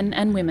young men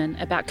and women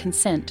about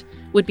consent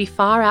would be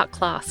far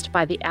outclassed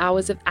by the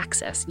hours of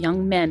access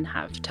young men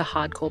have to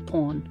hardcore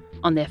porn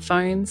on their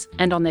phones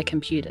and on their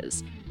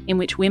computers, in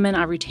which women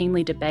are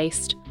routinely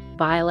debased,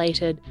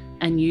 violated,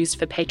 and used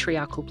for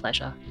patriarchal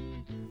pleasure.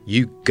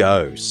 You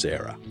go,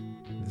 Sarah.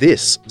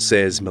 This,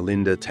 says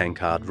Melinda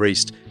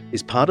Tankard-Reist,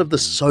 is part of the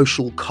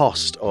social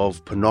cost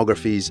of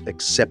pornography's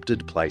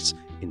accepted place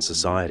in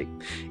society.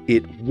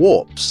 It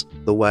warps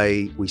the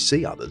way we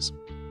see others.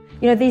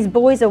 You know, these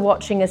boys are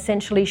watching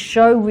essentially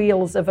show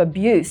reels of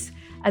abuse,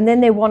 and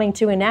then they're wanting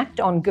to enact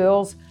on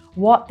girls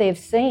what they've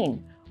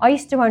seen. I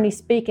used to only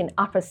speak in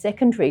upper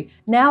secondary.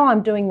 Now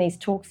I'm doing these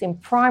talks in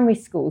primary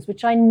schools,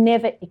 which I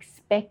never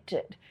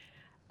expected.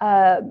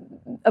 A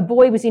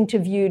boy was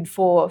interviewed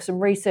for some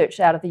research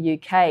out of the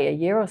UK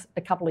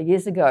a couple of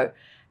years ago,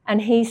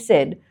 and he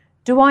said,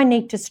 "Do I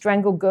need to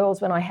strangle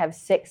girls when I have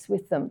sex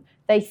with them?"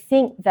 They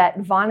think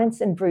that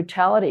violence and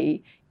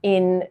brutality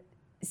in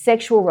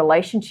sexual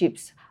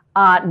relationships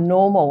are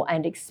normal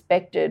and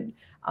expected,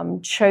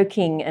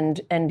 choking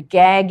and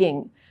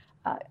gagging.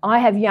 I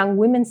have young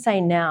women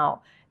say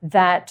now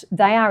that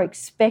they are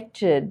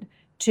expected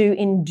to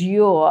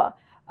endure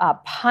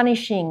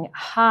punishing,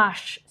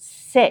 harsh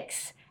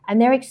sex, and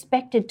they're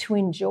expected to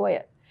enjoy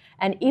it.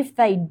 And if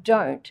they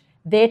don't,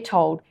 they're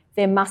told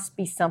there must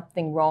be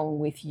something wrong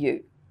with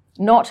you.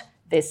 Not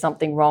there's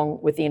something wrong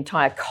with the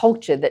entire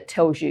culture that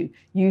tells you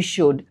you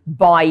should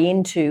buy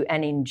into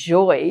and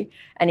enjoy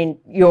and in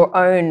your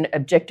own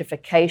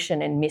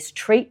objectification and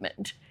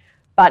mistreatment.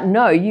 But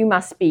no, you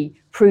must be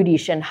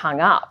prudish and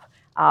hung up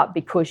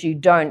because you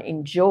don't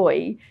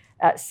enjoy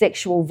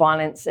sexual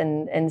violence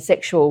and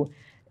sexual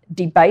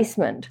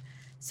debasement.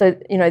 So,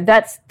 you know,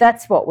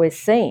 that's what we're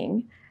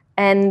seeing.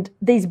 And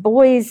these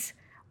boys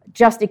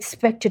just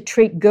expect to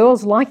treat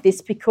girls like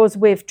this because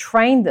we've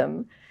trained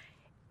them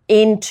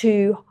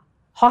into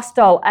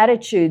hostile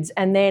attitudes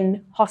and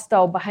then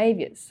hostile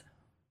behaviours.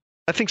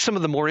 I think some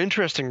of the more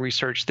interesting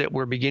research that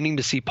we're beginning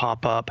to see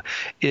pop up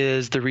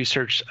is the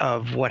research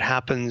of what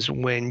happens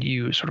when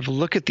you sort of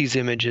look at these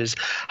images.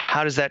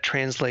 How does that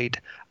translate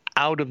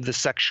out of the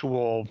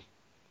sexual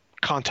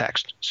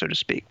context, so to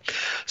speak?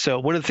 So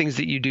one of the things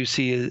that you do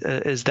see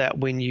is that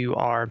when you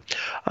are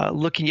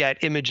looking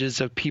at images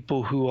of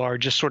people who are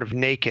just sort of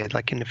naked,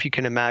 like if you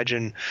can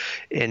imagine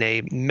in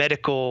a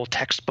medical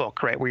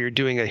textbook, right, where you're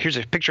doing here's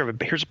a picture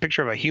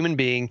of a human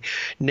being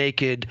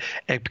naked,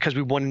 because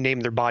we want to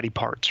name their body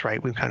parts,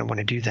 right? We kind of want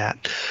to do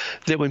that.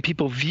 That when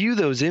people view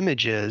those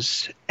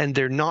images and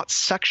they're not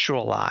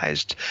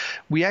sexualized,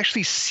 we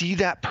actually see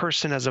that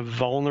person as a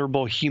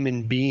vulnerable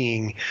human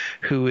being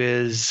who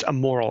is a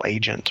moral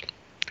agent.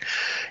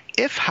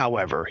 If,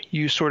 however,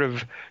 you sort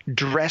of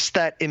dress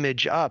that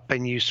image up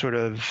and you sort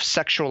of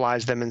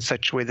sexualize them in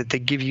such a way that they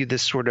give you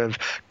this sort of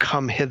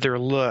come hither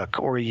look,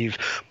 or you've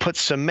put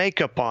some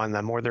makeup on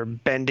them, or they're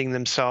bending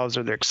themselves,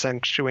 or they're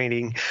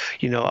accentuating,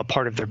 a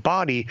part of their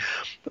body,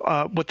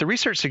 what the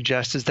research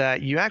suggests is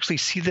that you actually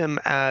see them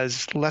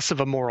as less of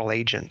a moral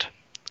agent.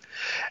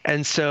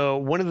 And so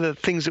one of the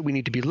things that we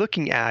need to be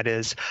looking at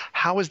is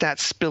how is that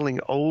spilling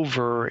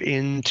over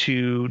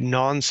into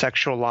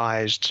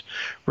non-sexualized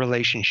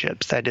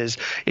relationships? That is,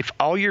 if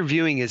all you're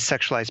viewing is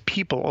sexualized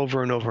people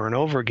over and over and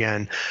over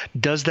again,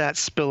 does that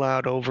spill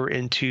out over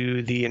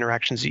into the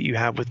interactions that you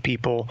have with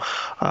people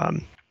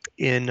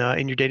in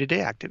your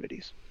day-to-day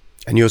activities?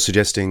 And you're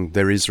suggesting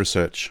there is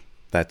research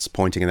that's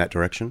pointing in that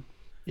direction?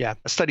 Yeah,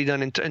 a study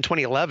done in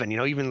 2011,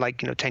 even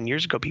 10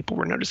 years ago, people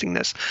were noticing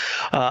this.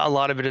 A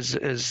lot of it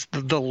is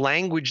the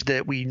language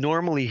that we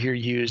normally hear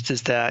used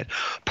is that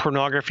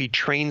pornography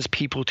trains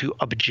people to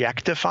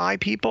objectify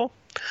people,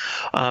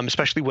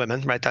 especially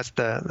women, right? That's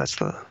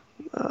the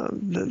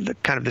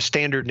kind of the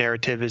standard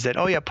narrative is that,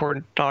 oh yeah,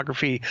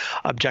 pornography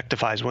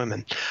objectifies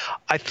women.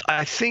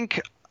 I think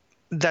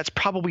that's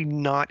probably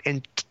not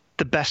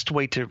the best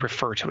way to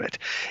refer to it.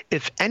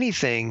 If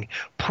anything,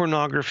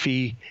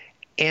 pornography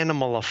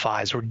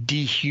animalifies or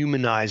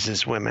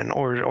dehumanizes women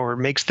or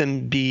makes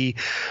them be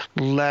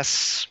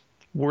less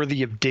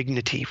worthy of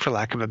dignity, for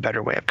lack of a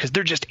better way, because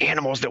they're just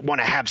animals that want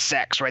to have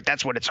sex, right?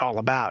 That's what it's all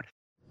about.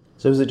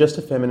 So is it just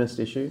a feminist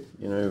issue?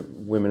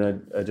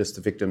 Women are just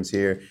the victims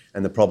here,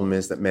 and the problem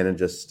is that men are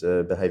just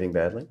behaving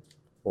badly?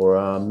 Or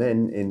are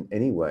men in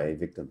any way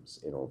victims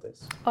in all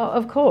this? Oh,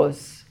 of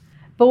course.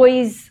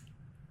 Boys,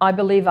 I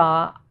believe,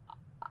 are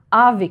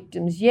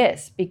victims,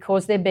 yes,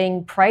 because they're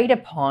being preyed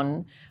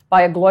upon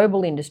by a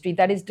global industry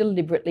that is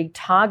deliberately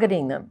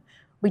targeting them.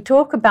 We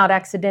talk about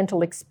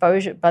accidental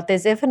exposure, but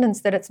there's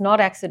evidence that it's not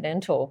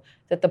accidental,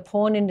 that the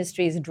porn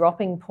industry is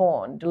dropping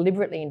porn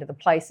deliberately into the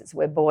places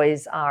where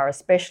boys are,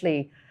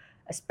 especially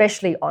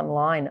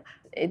online.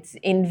 It's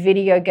in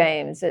video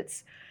games,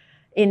 it's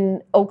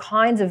in all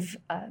kinds of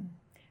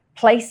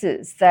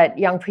places that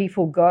young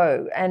people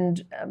go,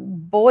 and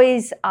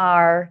boys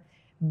are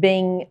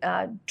being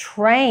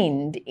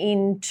trained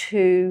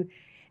into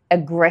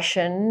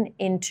aggression,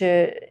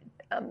 into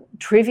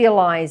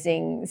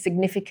trivializing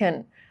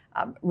significant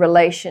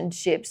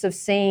relationships, of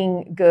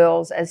seeing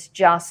girls as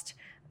just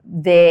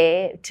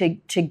there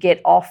to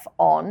get off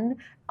on.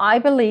 I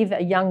believe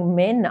young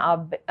men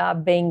are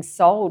being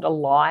sold a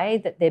lie,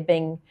 that they're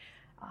being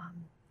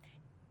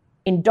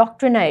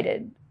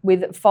indoctrinated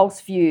with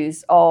false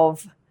views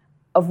of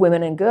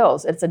women and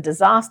girls. It's a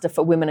disaster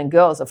for women and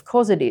girls, of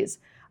course it is,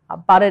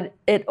 but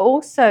it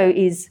also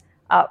is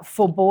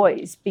for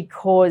boys,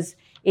 because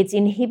it's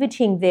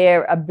inhibiting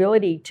their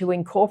ability to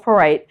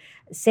incorporate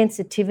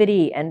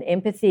sensitivity and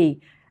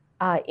empathy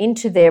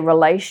into their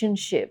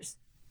relationships.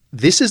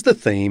 This is the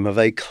theme of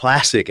a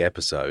classic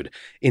episode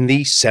in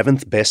the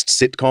 7th best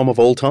sitcom of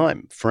all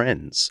time,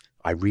 Friends.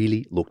 I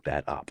really looked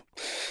that up.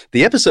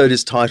 The episode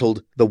is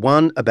titled The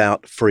One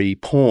About Free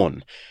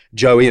Porn.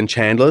 Joey and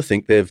Chandler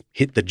think they've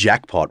hit the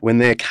jackpot when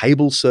their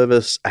cable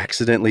service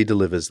accidentally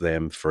delivers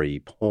them free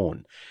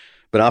porn.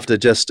 But after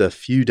just a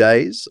few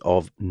days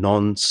of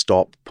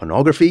non-stop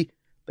pornography,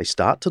 they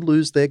start to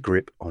lose their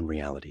grip on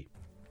reality.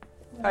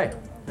 Hey.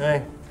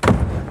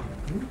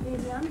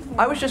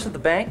 I was just at the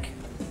bank,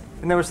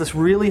 and there was this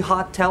really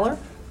hot teller,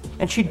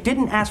 and she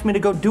didn't ask me to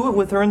go do it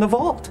with her in the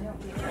vault.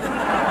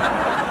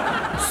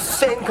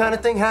 Same kind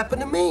of thing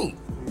happened to me.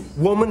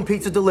 Woman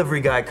pizza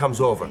delivery guy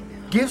comes over,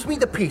 gives me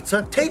the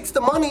pizza, takes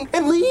the money,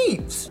 and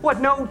leaves. What,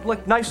 no,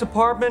 like, nice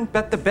apartment,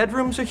 bet the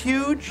bedrooms are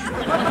huge?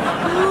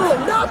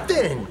 No,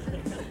 nothing.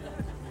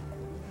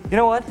 You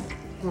know what?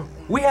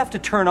 We have to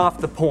turn off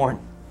the porn.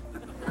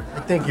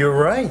 I think you're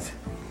right.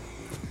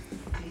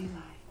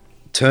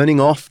 Turning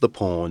off the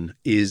porn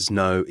is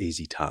no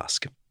easy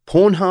task.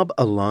 Pornhub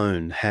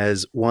alone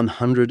has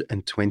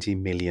 120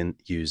 million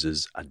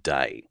users a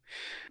day.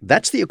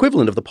 That's the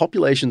equivalent of the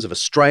populations of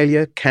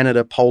Australia,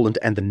 Canada, Poland,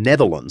 and the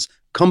Netherlands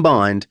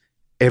combined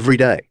every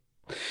day.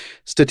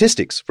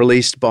 Statistics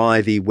released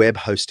by the web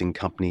hosting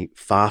company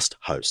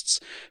FastHosts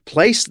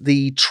place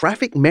the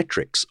traffic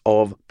metrics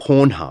of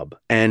Pornhub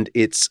and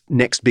its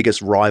next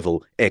biggest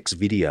rival,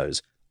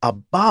 Xvideos,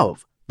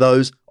 above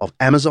those of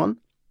Amazon,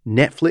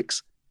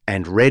 Netflix,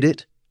 and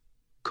Reddit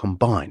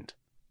combined.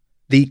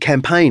 The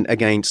campaign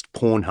against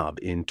Pornhub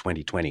in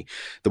 2020,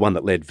 the one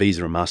that led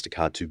Visa and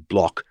MasterCard to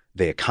block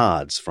their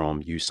cards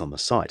from use on the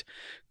site,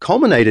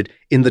 culminated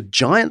in the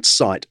giant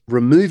site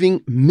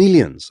removing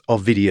millions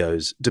of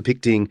videos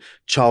depicting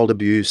child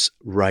abuse,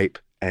 rape,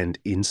 and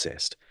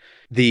incest.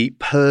 The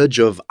purge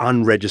of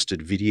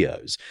unregistered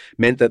videos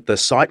meant that the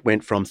site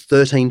went from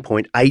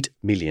 13.8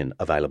 million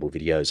available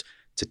videos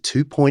to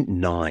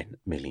 2.9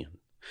 million.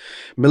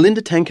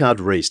 Melinda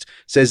Tankard-Reist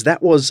says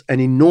that was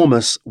an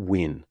enormous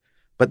win,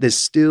 but there's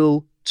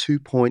still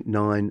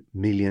 2.9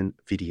 million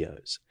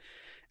videos.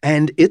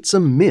 And it's a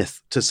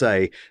myth to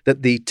say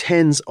that the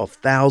tens of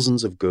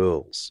thousands of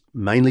girls,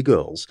 mainly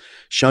girls,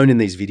 shown in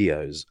these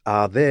videos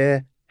are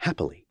there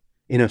happily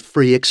in a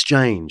free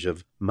exchange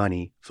of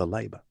money for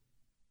labour.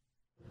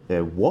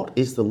 Now, what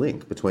is the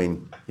link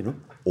between,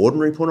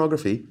 ordinary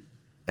pornography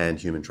and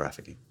human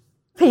trafficking?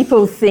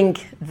 People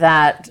think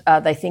that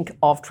they think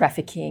of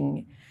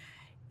trafficking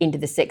into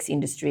the sex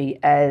industry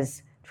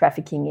as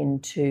trafficking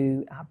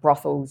into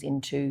brothels,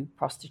 into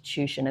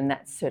prostitution, and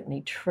that's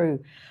certainly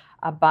true.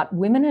 But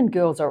women and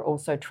girls are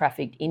also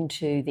trafficked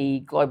into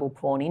the global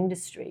porn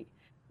industry.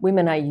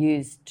 Women are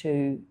used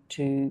to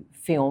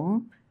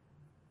film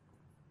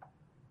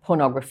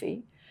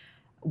pornography.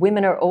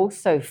 Women are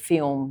also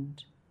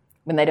filmed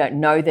when they don't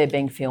know they're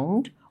being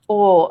filmed,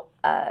 or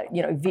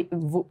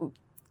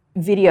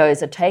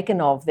videos are taken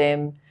of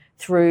them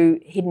through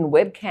hidden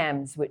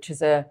webcams, which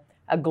is a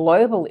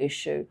global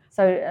issue.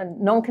 So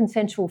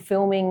non-consensual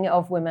filming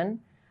of women,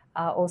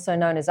 also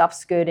known as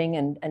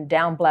upskirting and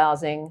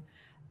down-blousing.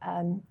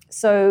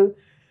 So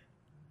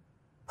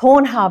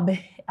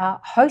Pornhub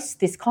hosts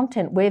this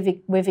content.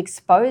 We've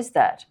exposed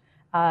that,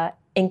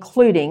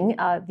 including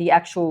the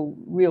actual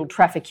real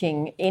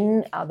trafficking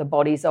in the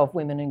bodies of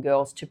women and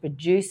girls to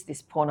produce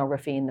this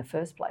pornography in the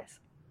first place.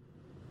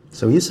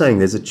 So you're saying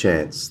there's a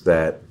chance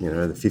that, the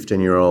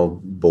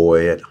 15-year-old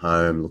boy at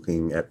home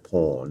looking at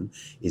porn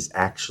is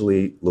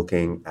actually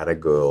looking at a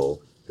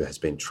girl who has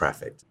been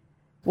trafficked?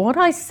 What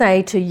I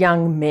say to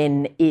young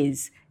men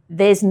is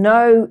there's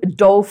no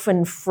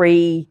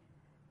dolphin-free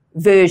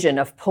version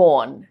of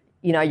porn.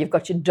 You've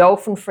got your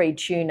dolphin-free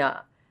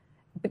tuna.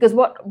 Because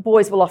what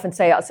boys will often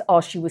say is,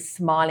 oh, she was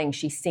smiling,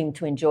 she seemed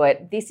to enjoy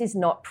it. This is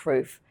not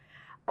proof.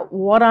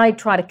 What I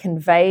try to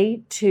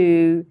convey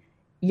to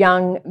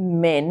young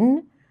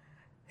men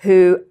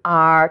who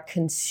are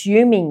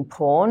consuming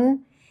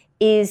porn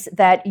is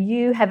that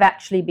you have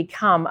actually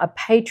become a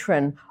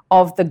patron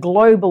of the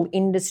global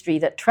industry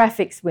that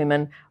traffics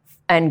women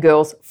and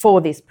girls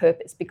for this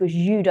purpose, because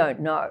you don't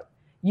know.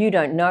 You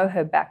don't know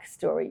her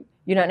backstory.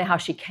 You don't know how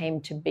she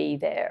came to be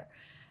there.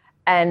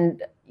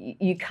 And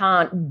you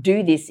can't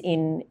do this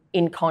in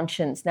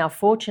conscience. Now,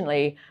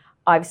 fortunately,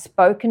 I've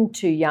spoken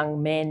to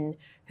young men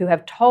who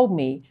have told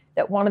me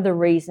that one of the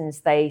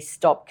reasons they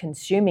stopped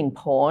consuming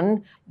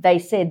porn, they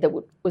said that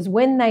was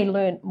when they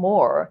learned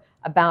more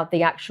about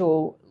the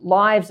actual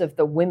lives of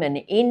the women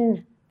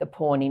in the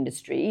porn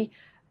industry,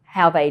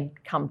 how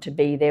they'd come to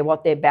be there,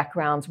 what their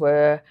backgrounds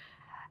were,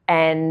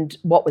 and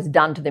what was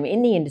done to them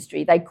in the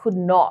industry. They could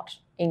not,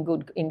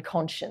 in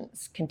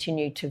conscience,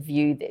 continue to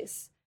view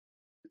this.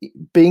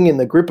 Being in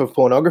the grip of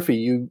pornography,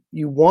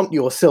 you want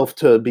yourself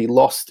to be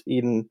lost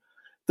in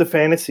the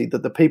fantasy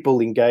that the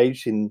people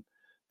engaged in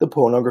the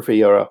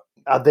pornography are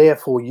there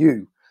for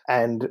you,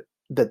 and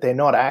that they're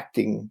not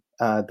acting,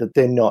 that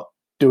they're not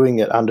doing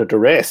it under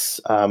duress.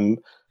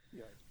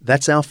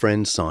 That's our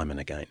friend Simon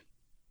again.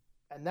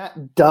 And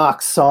that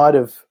dark side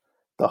of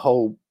the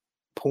whole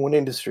porn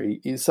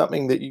industry is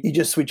something that you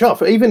just switch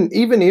off. Even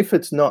if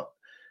it's not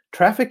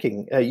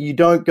trafficking, you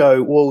don't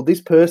go, well,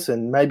 this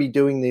person may be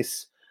doing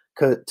this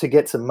to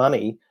get some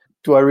money.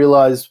 Do I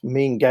realise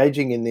me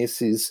engaging in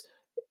this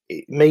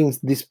it means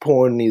this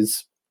porn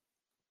is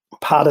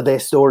part of their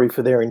story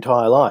for their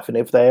entire life, and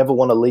if they ever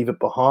want to leave it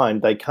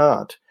behind, they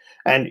can't.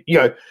 And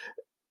in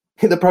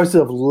the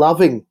process of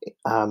loving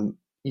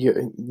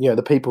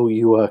the people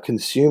you are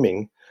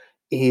consuming,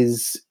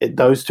 is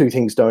those two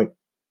things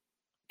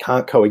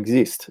can't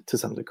coexist to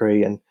some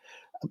degree. And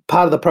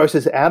part of the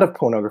process out of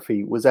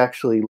pornography was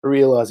actually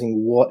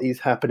realizing what is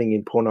happening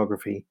in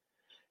pornography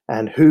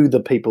and who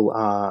the people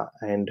are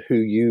and who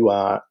you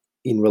are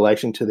in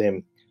relation to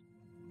them.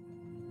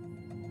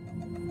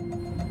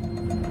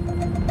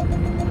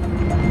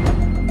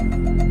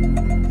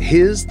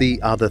 Here's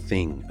the other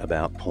thing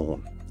about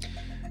porn.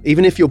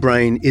 Even if your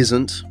brain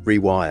isn't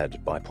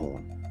rewired by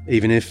porn,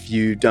 even if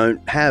you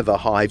don't have a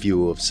high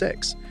view of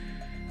sex,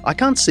 I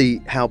can't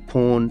see how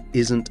porn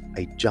isn't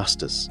a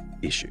justice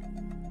issue.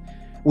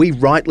 We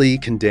rightly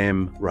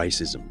condemn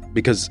racism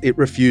because it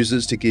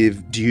refuses to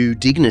give due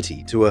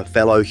dignity to a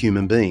fellow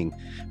human being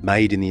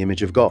made in the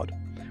image of God.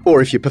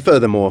 Or if you prefer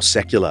the more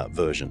secular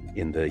version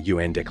in the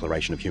UN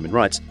Declaration of Human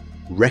Rights,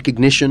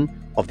 recognition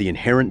of the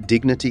inherent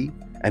dignity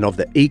and of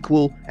the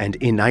equal and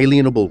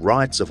inalienable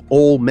rights of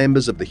all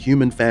members of the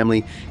human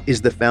family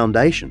is the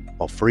foundation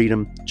of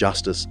freedom,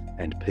 justice,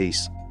 and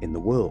peace in the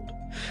world.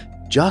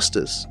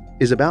 Justice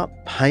is about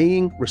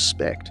paying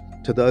respect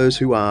to those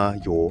who are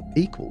your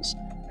equals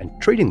and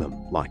treating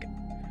them like it.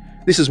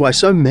 This is why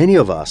so many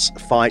of us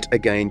fight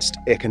against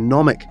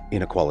economic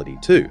inequality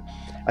too.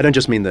 I don't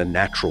just mean the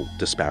natural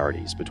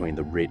disparities between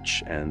the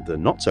rich and the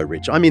not so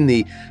rich. I mean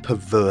the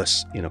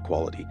perverse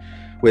inequality,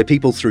 where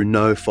people through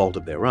no fault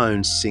of their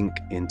own sink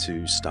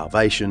into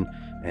starvation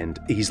and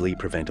easily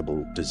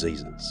preventable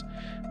diseases.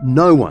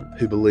 No one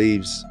who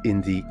believes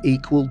in the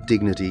equal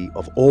dignity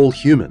of all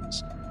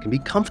humans can be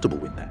comfortable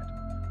with that.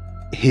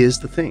 Here's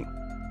the thing.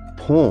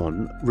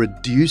 Porn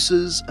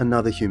reduces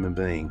another human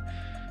being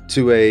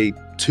to a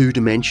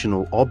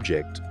two-dimensional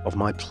object of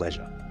my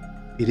pleasure.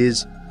 It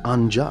is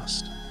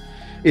unjust.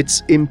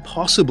 It's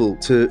impossible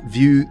to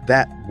view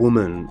that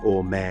woman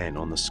or man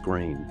on the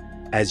screen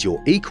as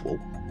your equal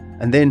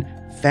and then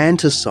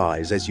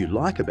fantasize as you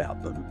like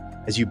about them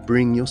as you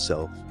bring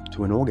yourself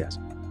to an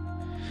orgasm.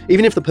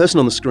 Even if the person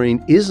on the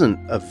screen isn't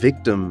a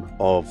victim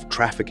of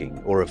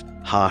trafficking or of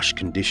harsh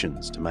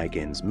conditions to make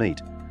ends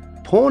meet,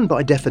 porn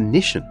by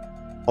definition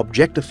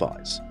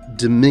objectifies,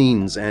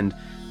 demeans, and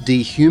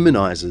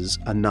dehumanizes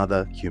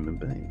another human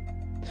being.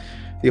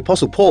 The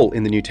Apostle Paul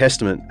in the New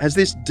Testament has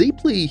this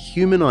deeply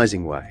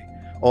humanizing way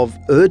of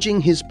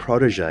urging his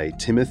protege,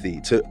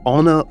 Timothy, to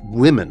honor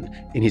women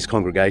in his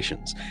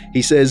congregations.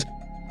 He says,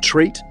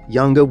 treat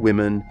younger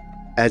women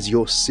as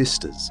your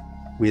sisters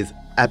with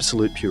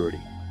absolute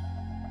purity.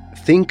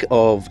 Think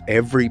of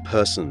every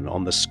person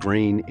on the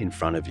screen in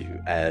front of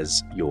you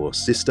as your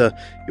sister,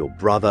 your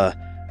brother,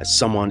 as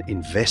someone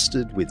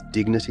invested with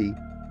dignity,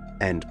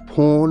 and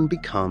porn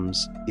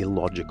becomes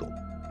illogical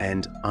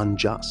and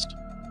unjust.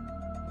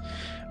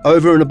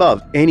 Over and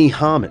above any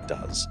harm it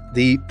does,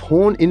 the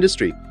porn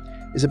industry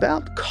is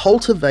about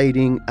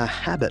cultivating a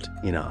habit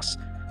in us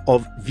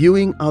of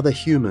viewing other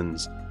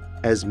humans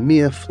as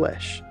mere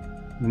flesh,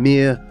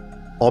 mere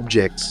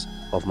objects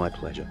of my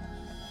pleasure.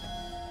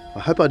 I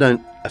hope I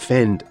don't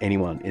offend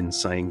anyone in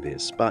saying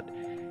this, but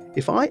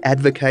if I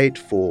advocate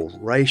for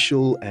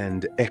racial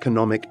and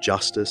economic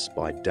justice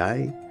by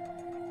day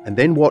and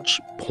then watch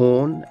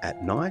porn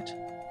at night,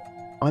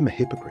 I'm a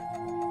hypocrite.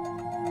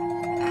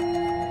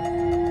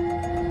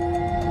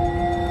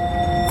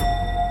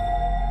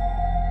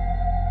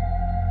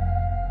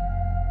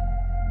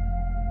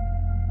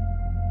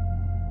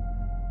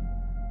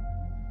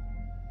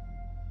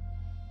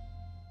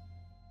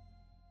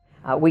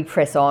 We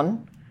press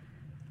on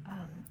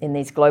in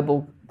these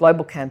global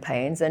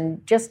campaigns,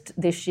 and just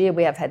this year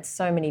we have had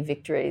so many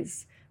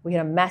victories. We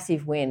had a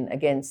massive win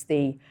against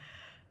the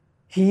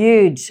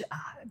huge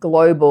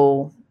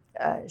global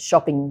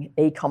shopping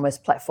e-commerce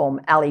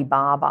platform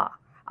Alibaba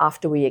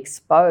after we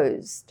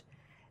exposed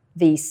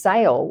the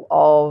sale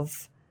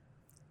of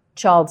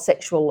child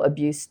sexual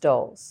abuse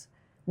dolls.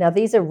 Now,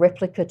 these are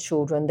replica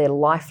children. They're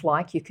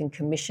lifelike. You can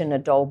commission a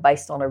doll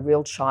based on a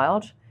real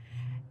child,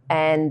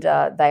 and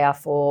they are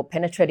for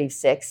penetrative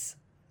sex.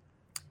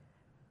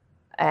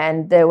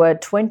 And there were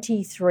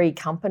 23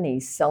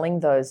 companies selling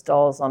those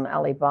dolls on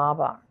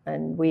Alibaba,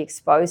 and we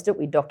exposed it.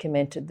 We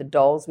documented the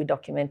dolls. We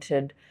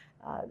documented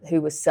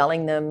who was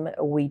selling them.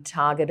 We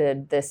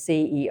targeted the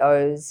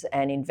CEOs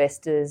and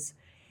investors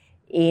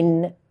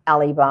in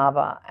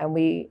Alibaba, and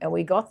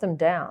we got them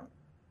down.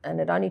 And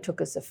it only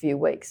took us a few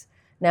weeks.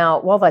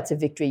 Now, while that's a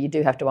victory, you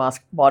do have to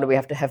ask, why do we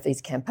have to have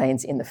these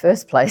campaigns in the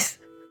first place?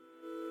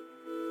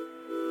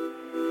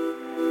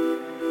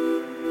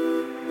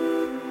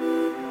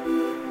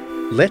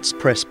 Let's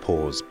press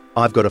pause.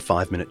 I've got a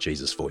 5-minute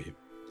Jesus for you.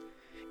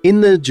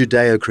 In the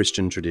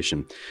Judeo-Christian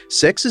tradition,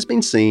 sex has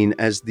been seen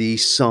as the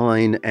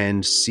sign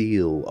and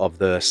seal of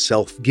the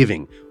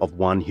self-giving of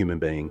one human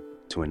being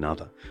to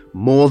another.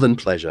 More than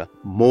pleasure,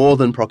 more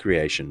than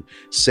procreation,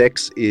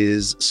 sex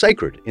is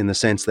sacred in the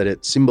sense that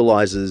it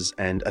symbolizes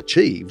and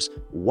achieves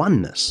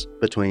oneness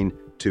between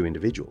two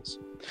individuals.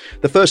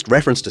 The first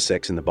reference to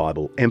sex in the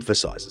Bible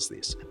emphasizes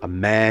this. A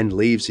man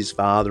leaves his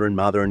father and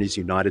mother and is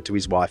united to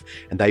his wife,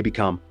 and they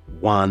become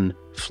one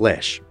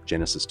flesh,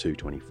 Genesis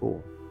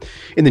 2:24.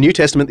 In the New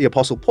Testament, the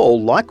Apostle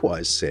Paul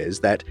likewise says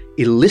that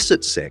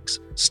illicit sex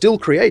still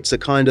creates a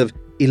kind of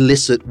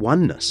illicit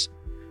oneness.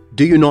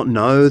 Do you not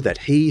know that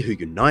he who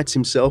unites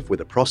himself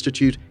with a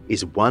prostitute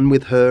is one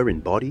with her in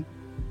body?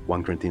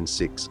 1 Corinthians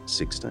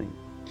 6:16.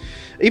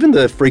 Even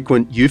the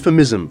frequent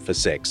euphemism for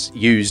sex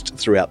used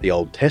throughout the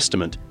Old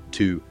Testament,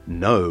 to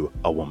know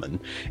a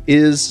woman,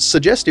 is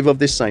suggestive of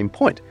this same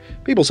point.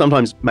 People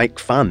sometimes make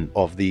fun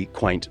of the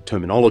quaint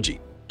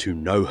terminology, to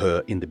know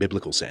her in the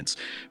biblical sense.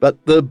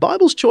 But the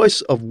Bible's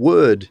choice of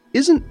word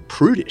isn't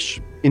prudish.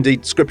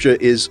 Indeed, Scripture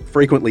is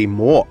frequently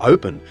more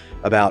open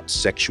about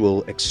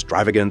sexual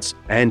extravagance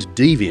and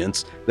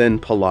deviance than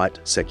polite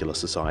secular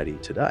society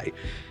today.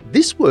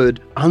 This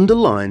word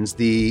underlines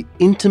the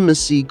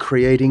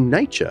intimacy-creating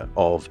nature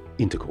of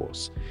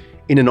intercourse.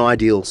 In an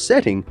ideal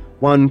setting,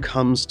 one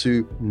comes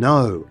to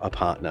know a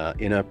partner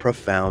in a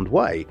profound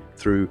way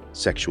through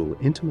sexual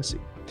intimacy.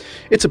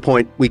 It's a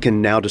point we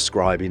can now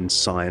describe in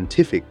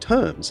scientific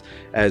terms,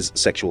 as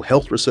sexual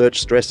health research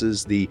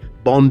stresses the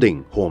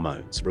bonding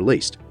hormones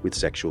released with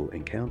sexual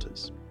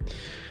encounters.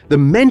 The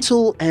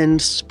mental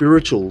and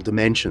spiritual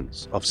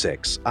dimensions of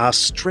sex are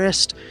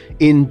stressed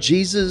in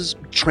Jesus'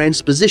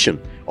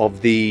 transposition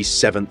of the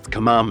 7th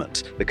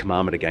commandment, the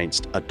commandment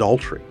against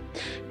adultery.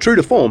 True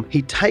to form,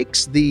 he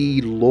takes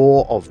the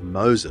law of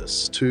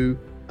Moses to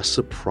a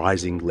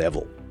surprising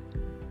level.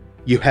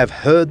 You have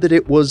heard that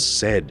it was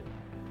said,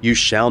 you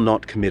shall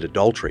not commit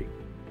adultery.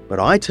 But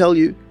I tell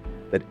you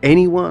that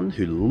anyone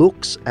who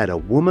looks at a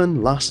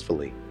woman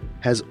lustfully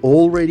has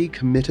already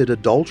committed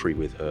adultery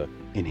with her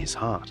in his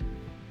heart.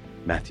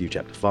 Matthew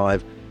chapter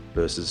 5,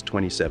 verses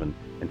 27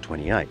 and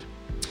 28.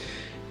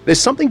 There's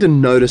something to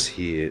notice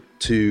here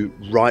to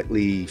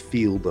rightly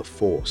feel the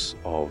force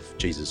of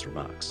Jesus'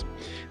 remarks.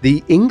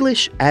 The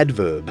English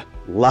adverb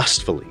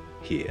lustfully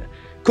here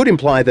could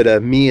imply that a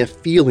mere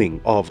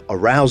feeling of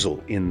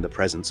arousal in the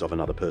presence of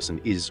another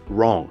person is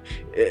wrong,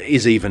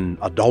 is even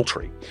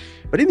adultery.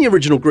 But in the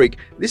original Greek,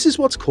 this is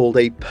what's called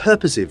a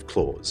purposive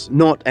clause,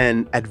 not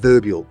an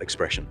adverbial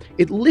expression.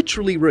 It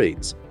literally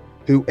reads,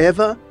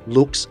 whoever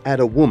looks at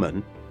a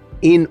woman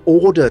in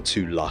order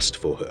to lust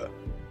for her.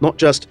 Not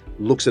just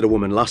looks at a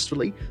woman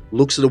lustfully,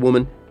 looks at a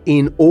woman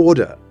in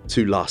order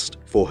to lust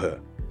for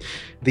her.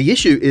 The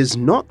issue is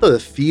not the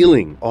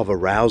feeling of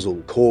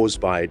arousal caused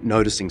by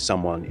noticing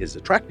someone is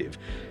attractive.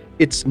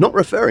 It's not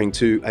referring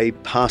to a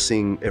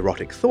passing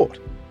erotic thought.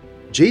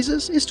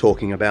 Jesus is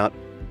talking about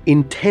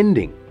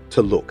intending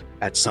to look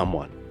at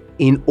someone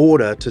in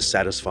order to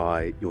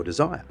satisfy your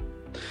desire.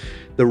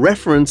 The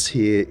reference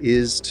here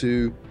is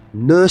to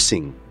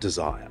nursing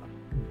desire,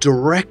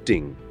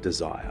 directing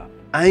desire,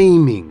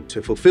 aiming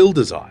to fulfill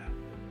desire.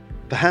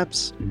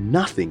 Perhaps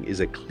nothing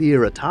is a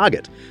clearer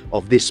target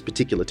of this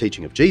particular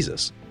teaching of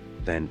Jesus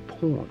than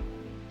porn.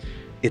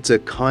 It's a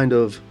kind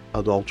of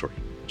adultery,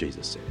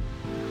 Jesus said.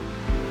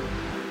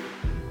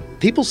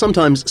 People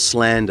sometimes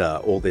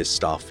slander all this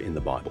stuff in the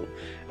Bible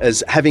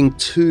as having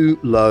too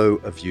low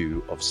a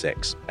view of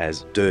sex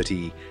as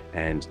dirty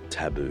and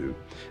taboo.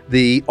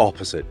 The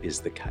opposite is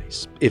the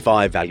case. If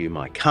I value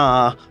my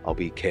car, I'll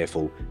be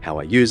careful how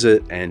I use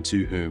it and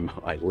to whom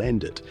I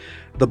lend it.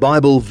 The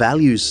Bible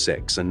values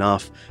sex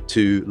enough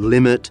to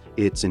limit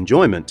its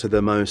enjoyment to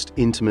the most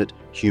intimate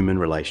human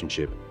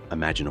relationship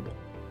imaginable.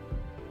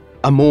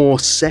 A more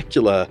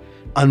secular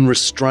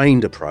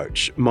unrestrained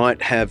approach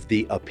might have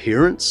the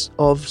appearance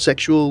of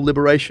sexual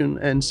liberation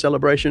and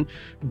celebration,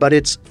 but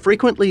it's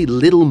frequently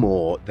little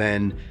more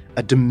than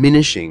a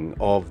diminishing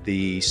of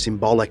the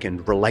symbolic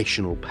and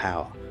relational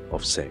power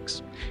of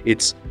sex.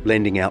 It's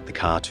lending out the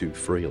car too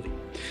freely.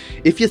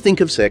 If you think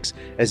of sex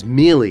as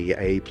merely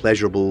a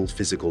pleasurable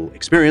physical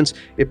experience,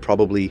 it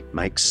probably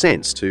makes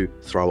sense to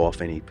throw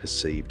off any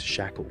perceived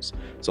shackles.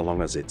 So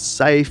long as it's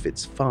safe,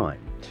 it's fine.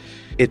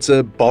 It's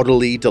a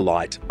bodily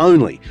delight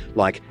only,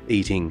 like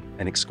eating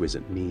an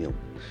exquisite meal.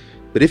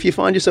 But if you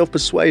find yourself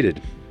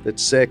persuaded that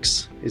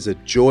sex is a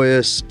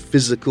joyous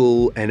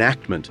physical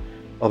enactment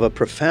of a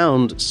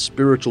profound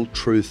spiritual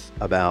truth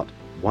about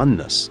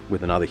oneness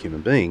with another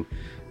human being,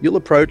 you'll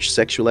approach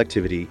sexual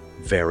activity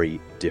very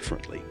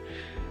differently.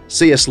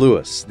 C.S.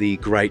 Lewis, the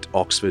great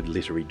Oxford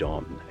literary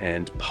don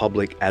and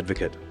public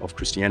advocate of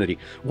Christianity,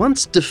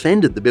 once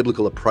defended the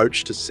biblical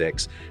approach to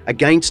sex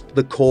against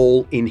the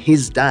call in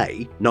his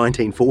day,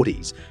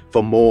 1940s,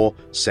 for more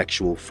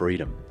sexual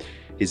freedom.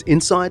 His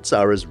insights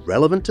are as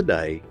relevant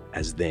today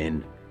as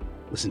then.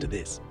 Listen to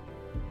this.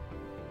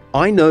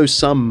 I know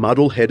some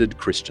muddle-headed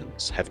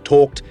Christians have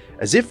talked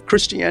as if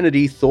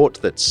Christianity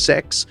thought that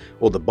sex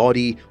or the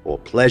body or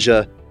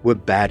pleasure were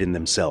bad in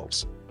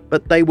themselves,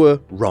 but they were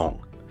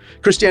wrong.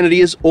 Christianity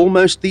is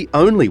almost the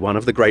only one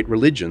of the great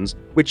religions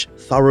which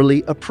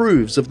thoroughly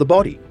approves of the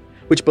body,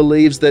 which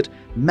believes that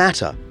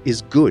matter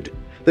is good,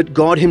 that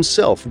God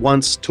himself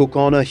once took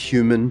on a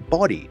human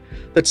body,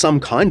 that some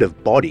kind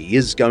of body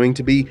is going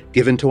to be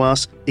given to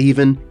us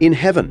even in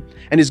heaven,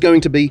 and is going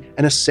to be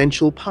an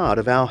essential part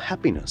of our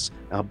happiness,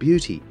 our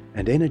beauty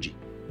and energy.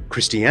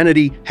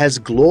 Christianity has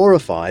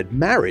glorified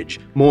marriage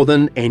more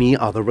than any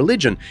other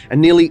religion, and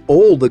nearly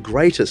all the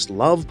greatest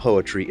love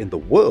poetry in the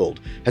world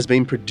has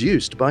been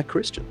produced by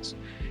Christians.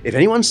 If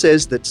anyone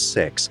says that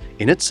sex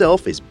in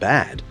itself is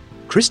bad,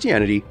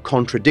 Christianity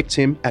contradicts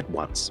him at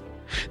once.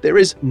 There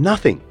is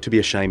nothing to be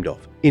ashamed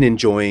of in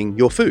enjoying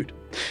your food.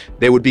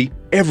 There would be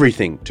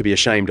everything to be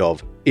ashamed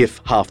of if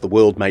half the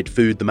world made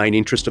food the main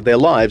interest of their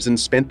lives and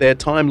spent their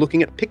time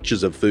looking at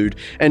pictures of food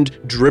and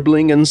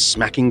dribbling and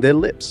smacking their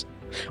lips.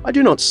 I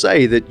do not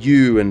say that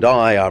you and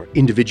I are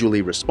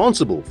individually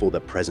responsible for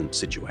the present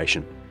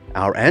situation.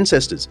 Our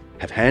ancestors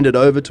have handed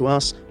over to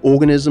us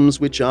organisms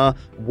which are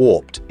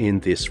warped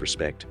in this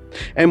respect,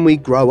 and we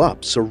grow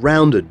up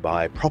surrounded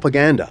by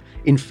propaganda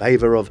in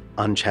favour of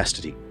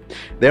unchastity.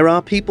 There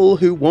are people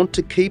who want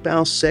to keep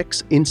our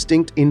sex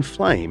instinct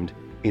inflamed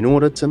in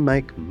order to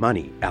make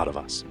money out of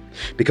us.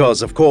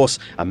 Because, of course,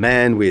 a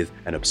man with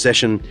an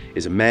obsession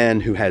is a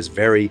man who has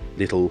very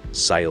little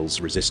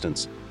sales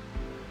resistance.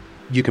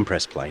 You can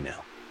press play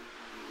now.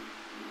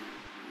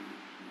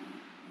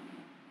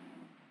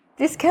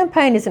 This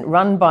campaign isn't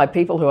run by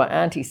people who are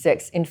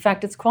anti-sex. In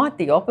fact, it's quite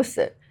the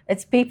opposite.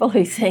 It's people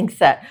who think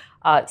that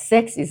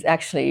sex is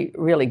actually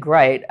really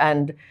great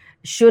and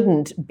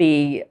shouldn't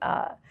be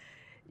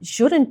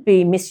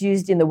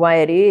misused in the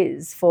way it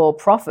is for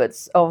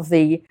profits of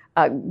the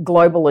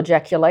global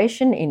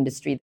ejaculation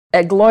industry,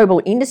 a global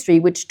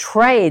industry which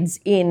trades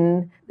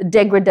in the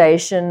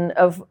degradation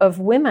of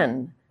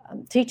women.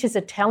 Teachers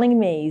are telling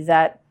me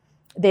that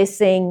they're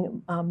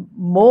seeing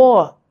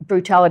more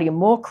brutality and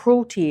more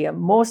cruelty and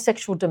more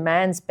sexual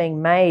demands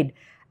being made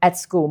at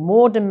school,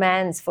 more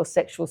demands for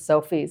sexual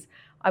selfies.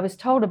 I was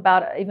told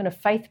about even a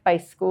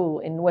faith-based school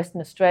in Western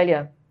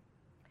Australia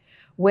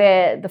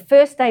where the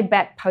first day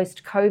back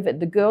post-COVID,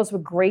 the girls were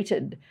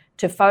greeted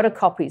to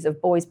photocopies of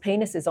boys'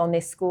 penises on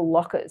their school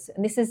lockers.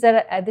 And this is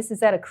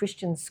at a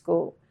Christian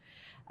school.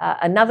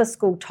 Another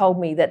school told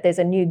me that there's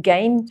a new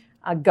game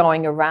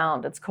going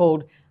around. It's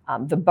called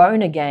the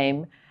Boner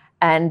game,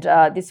 and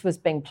this was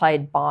being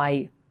played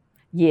by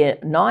Year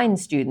 9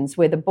 students,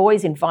 where the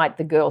boys invite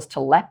the girls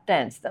to lap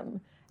dance them,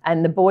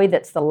 and the boy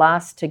that's the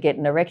last to get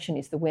an erection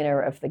is the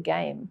winner of the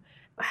game.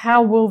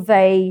 How will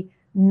they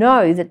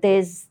know that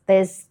there's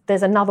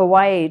another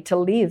way to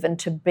live and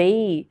to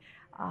be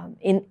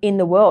in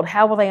the world?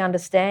 How will they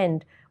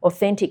understand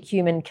authentic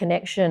human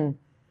connection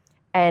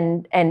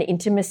and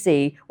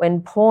intimacy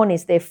when porn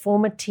is their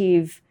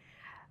formative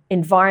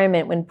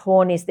environment, when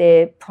porn is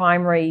their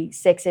primary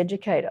sex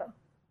educator?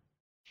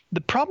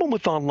 The problem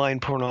with online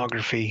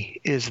pornography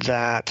is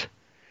that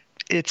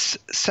it's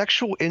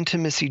sexual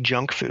intimacy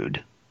junk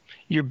food.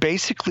 You're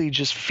basically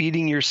just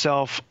feeding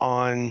yourself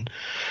on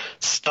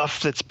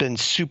stuff that's been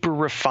super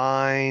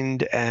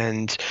refined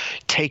and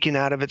taken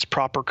out of its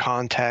proper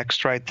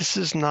context, right? This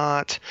is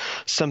not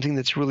something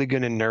that's really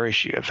going to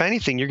nourish you. If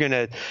anything, you're going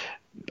to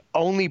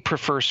only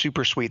prefer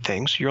super sweet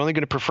things. You're only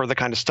going to prefer the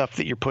kind of stuff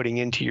that you're putting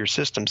into your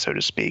system, so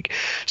to speak.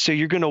 So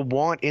you're going to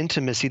want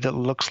intimacy that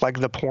looks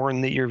like the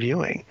porn that you're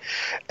viewing.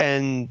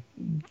 And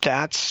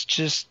that's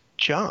just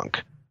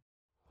junk.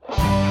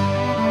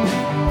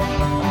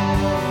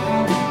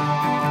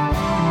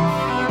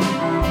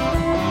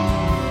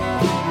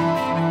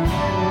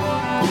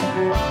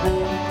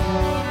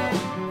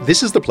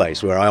 This is the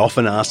place where I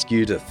often ask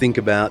you to think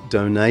about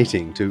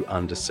donating to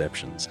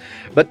Undeceptions.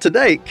 But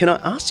today, can I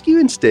ask you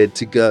instead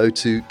to go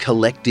to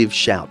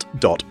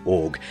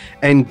collectiveshout.org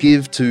and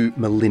give to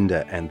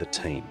Melinda and the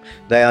team.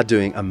 They are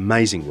doing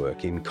amazing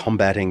work in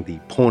combating the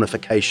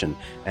pornification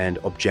and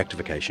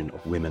objectification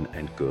of women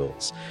and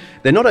girls.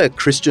 They're not a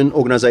Christian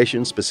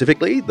organisation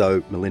specifically,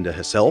 though Melinda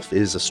herself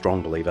is a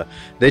strong believer.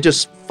 They're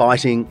just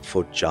fighting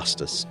for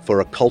justice, for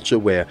a culture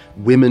where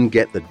women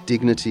get the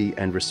dignity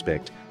and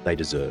respect they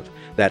deserve.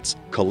 That's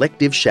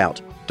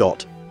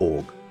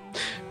collectiveshout.org.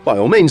 By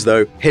all means,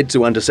 though, head to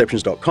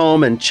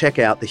undeceptions.com and check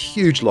out the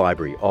huge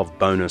library of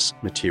bonus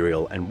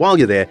material. And while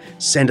you're there,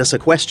 send us a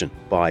question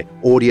by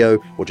audio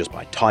or just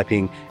by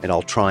typing, and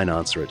I'll try and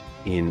answer it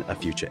in a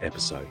future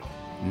episode.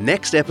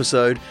 Next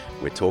episode,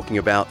 we're talking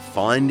about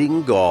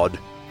finding God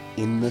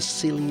in the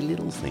silly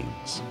little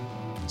things.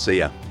 See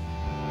ya.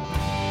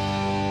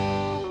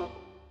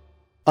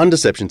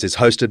 Undeceptions is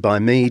hosted by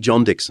me,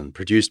 John Dixon,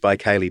 produced by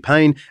Kaylee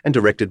Payne and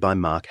directed by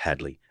Mark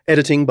Hadley.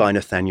 Editing by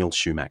Nathaniel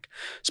Schumack.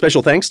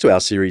 Special thanks to our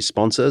series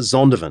sponsor,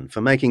 Zondervan, for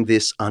making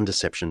this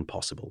Undeception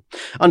possible.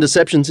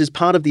 Undeceptions is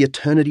part of the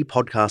Eternity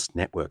Podcast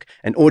Network,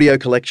 an audio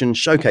collection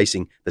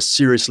showcasing the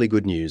seriously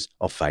good news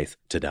of faith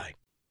today.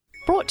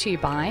 Brought to you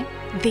by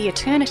the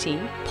Eternity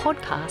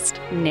Podcast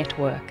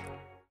Network.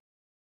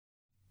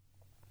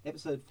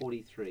 Episode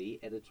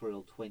 43,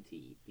 Editorial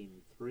 20, in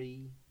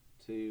 3,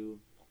 2...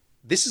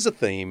 This is a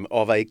theme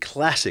of a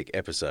classic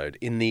episode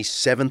in the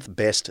 7th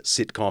best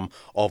sitcom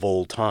of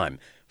all time,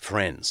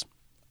 Friends.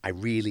 I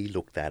really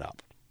looked that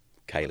up.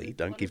 Kaylee,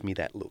 don't give me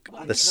that look.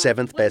 The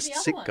 7th best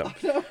sitcom.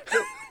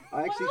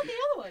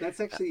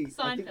 That's actually...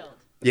 Seinfeld.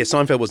 Yeah,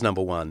 Seinfeld was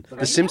number 1.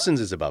 The Simpsons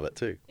is above it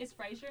too. Is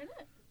Frasier in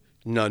it?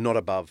 No, not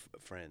above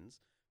Friends.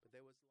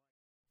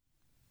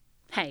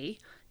 Hey,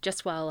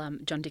 just while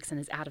John Dixon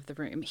is out of the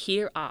room,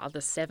 here are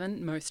the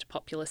 7 most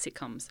popular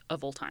sitcoms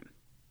of all time.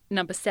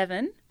 Number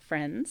 7,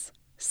 Friends.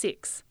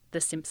 6,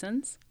 The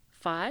Simpsons.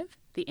 5,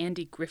 The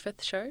Andy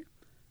Griffith Show.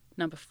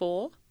 Number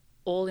 4,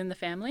 All in the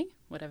Family,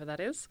 whatever that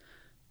is.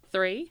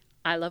 3,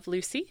 I Love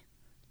Lucy.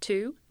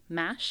 2,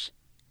 MASH.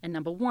 And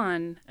number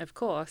 1, of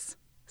course,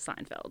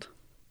 Seinfeld.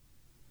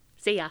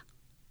 See ya.